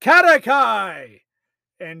yell, "Katakai!"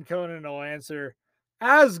 And Conan will answer,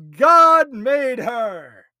 "As God made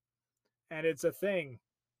her." And it's a thing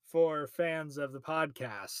for fans of the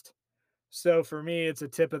podcast. So for me, it's a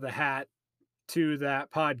tip of the hat to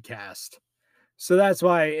that podcast. So that's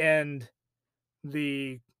why I end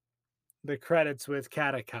the credits with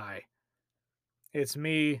Katakai. It's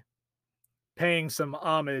me paying some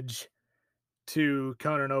homage to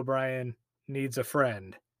Conan O'Brien Needs a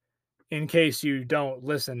Friend, in case you don't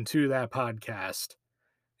listen to that podcast.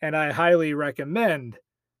 And I highly recommend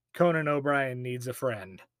Conan O'Brien Needs a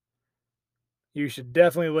Friend. You should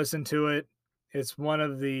definitely listen to it. It's one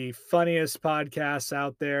of the funniest podcasts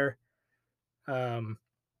out there.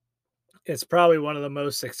 It's probably one of the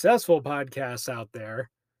most successful podcasts out there,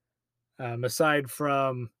 aside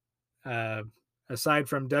from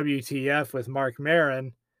WTF with Mark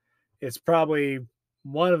Maron. It's probably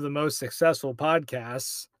one of the most successful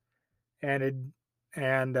podcasts, and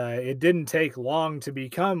it didn't take long to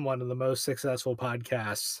become one of the most successful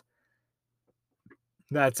podcasts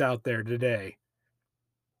that's out there today.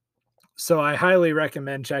 So I highly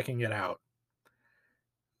recommend checking it out.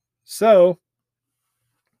 So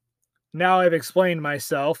now I've explained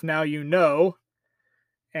myself. Now you know,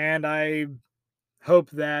 and I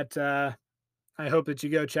hope that you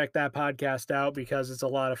go check that podcast out because it's a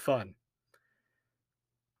lot of fun.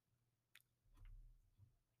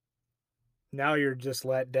 Now you're just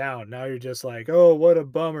let down. Now you're just like, "Oh, what a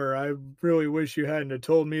bummer. I really wish you hadn't have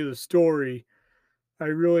told me the story. I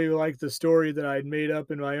really like the story that I'd made up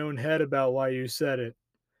in my own head about why you said it."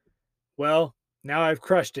 Well, now I've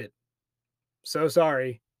crushed it. So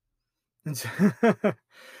sorry.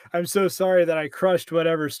 I'm so sorry that I crushed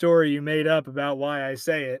whatever story you made up about why I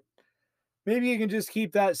say it. Maybe you can just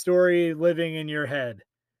keep that story living in your head.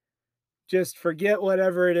 Just forget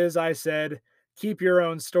whatever it is I said, keep your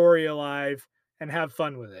own story alive, and have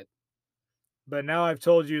fun with it. But now I've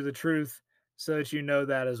told you the truth so that you know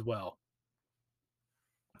that as well.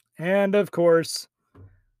 And of course,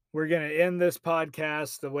 we're going to end this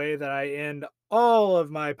podcast the way that I end all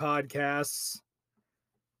of my podcasts.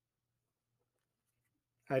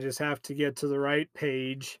 I just have to get to the right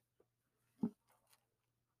page.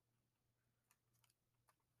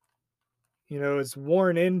 You know, it's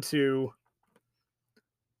worn into.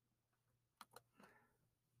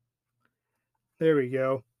 There we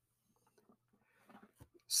go.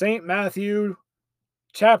 St. Matthew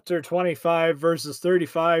chapter 25, verses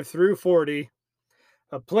 35 through 40.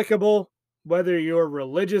 Applicable whether you're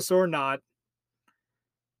religious or not.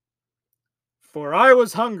 For I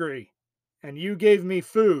was hungry, and you gave me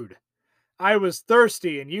food. I was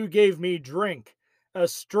thirsty, and you gave me drink. A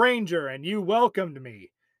stranger, and you welcomed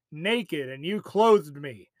me. Naked, and you clothed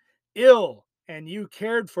me. Ill, and you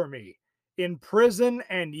cared for me. In prison,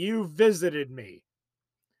 and you visited me.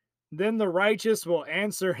 Then the righteous will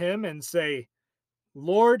answer him and say,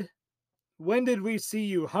 Lord, when did we see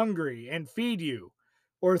you hungry and feed you,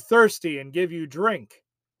 or thirsty and give you drink?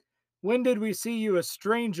 When did we see you a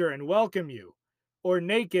stranger and welcome you, or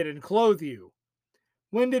naked and clothe you?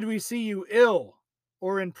 When did we see you ill,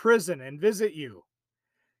 or in prison and visit you?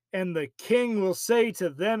 And the king will say to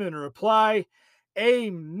them in reply,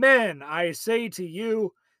 Amen, I say to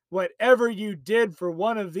you, whatever you did for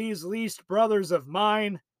one of these least brothers of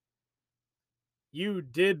mine, you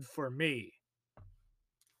did for me.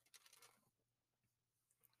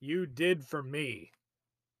 You did for me.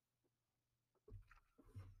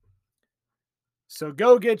 So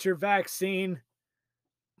go get your vaccine.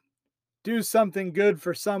 Do something good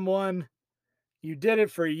for someone. You did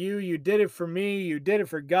it for you. You did it for me. You did it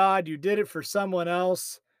for God. You did it for someone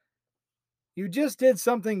else. You just did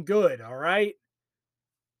something good, all right?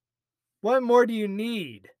 What more do you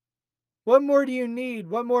need? What more do you need?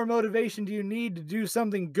 What more motivation do you need to do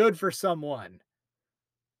something good for someone?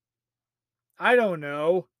 I don't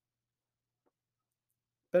know.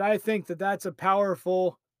 But I think that that's a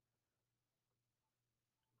powerful,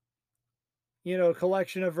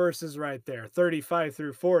 collection of verses right there, 35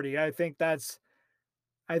 through 40. I think that's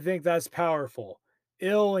powerful.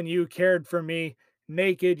 Ill and you cared for me,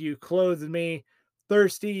 naked you clothed me,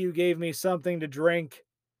 thirsty, you gave me something to drink.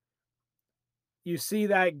 You see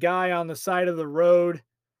that guy on the side of the road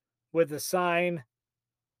with a sign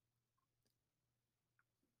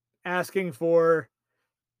asking for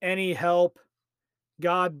any help,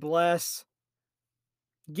 God bless.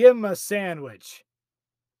 Give him a sandwich.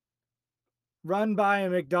 Run by a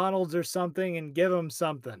McDonald's or something and give him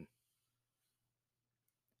something.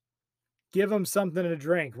 Give him something to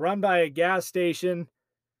drink. Run by a gas station,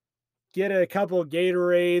 get a couple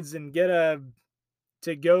Gatorades and get a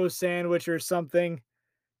to-go sandwich or something.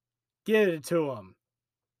 Get it to him.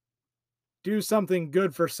 Do something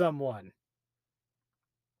good for someone.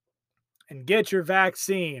 And get your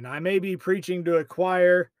vaccine. I may be preaching to a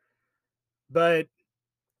choir, but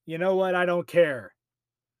you know what? I don't care.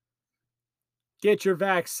 Get your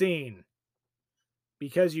vaccine.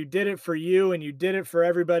 Because you did it for you and you did it for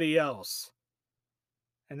everybody else.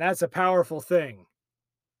 And that's a powerful thing.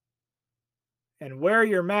 And wear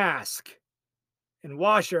your mask. And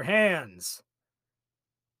wash your hands.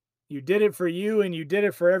 You did it for you and you did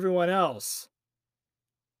it for everyone else.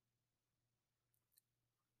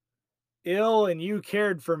 Ill and you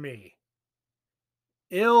cared for me.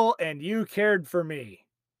 Ill and you cared for me.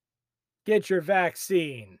 Get your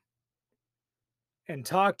vaccine. And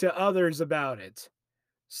talk to others about it.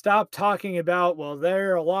 Stop talking about, well,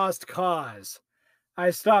 they're a lost cause.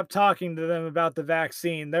 I stopped talking to them about the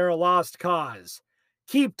vaccine. They're a lost cause.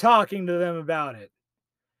 Keep talking to them about it.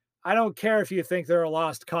 I don't care if you think they're a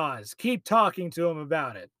lost cause. Keep talking to them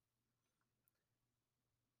about it.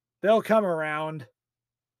 They'll come around.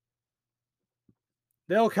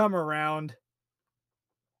 They'll come around.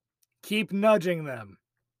 Keep nudging them.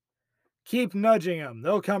 Keep nudging them.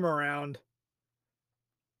 They'll come around.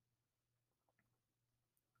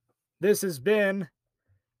 This has been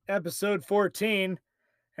episode 14,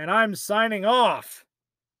 and I'm signing off.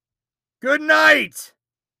 Good night!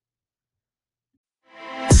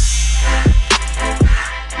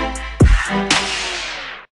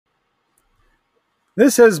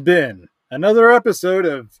 This has been another episode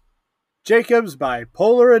of Jacob's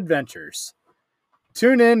Bipolar Adventures.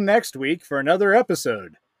 Tune in next week for another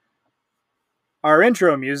episode. Our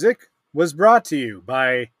intro music was brought to you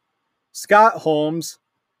by Scott Holmes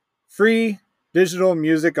Free Digital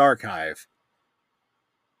Music Archive.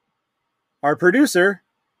 Our producer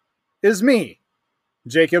is me,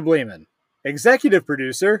 Jacob Lehman. Executive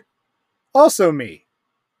producer, also me,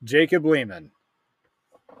 Jacob Lehman.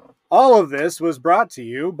 All of this was brought to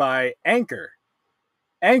you by Anchor.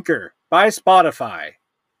 Anchor by Spotify.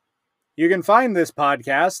 You can find this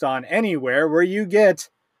podcast on anywhere where you get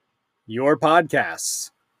your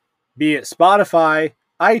podcasts, be it Spotify,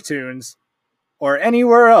 iTunes, or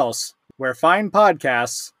anywhere else where fine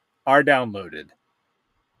podcasts are downloaded.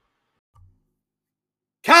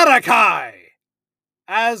 Karakai,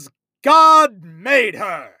 as God made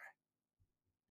her.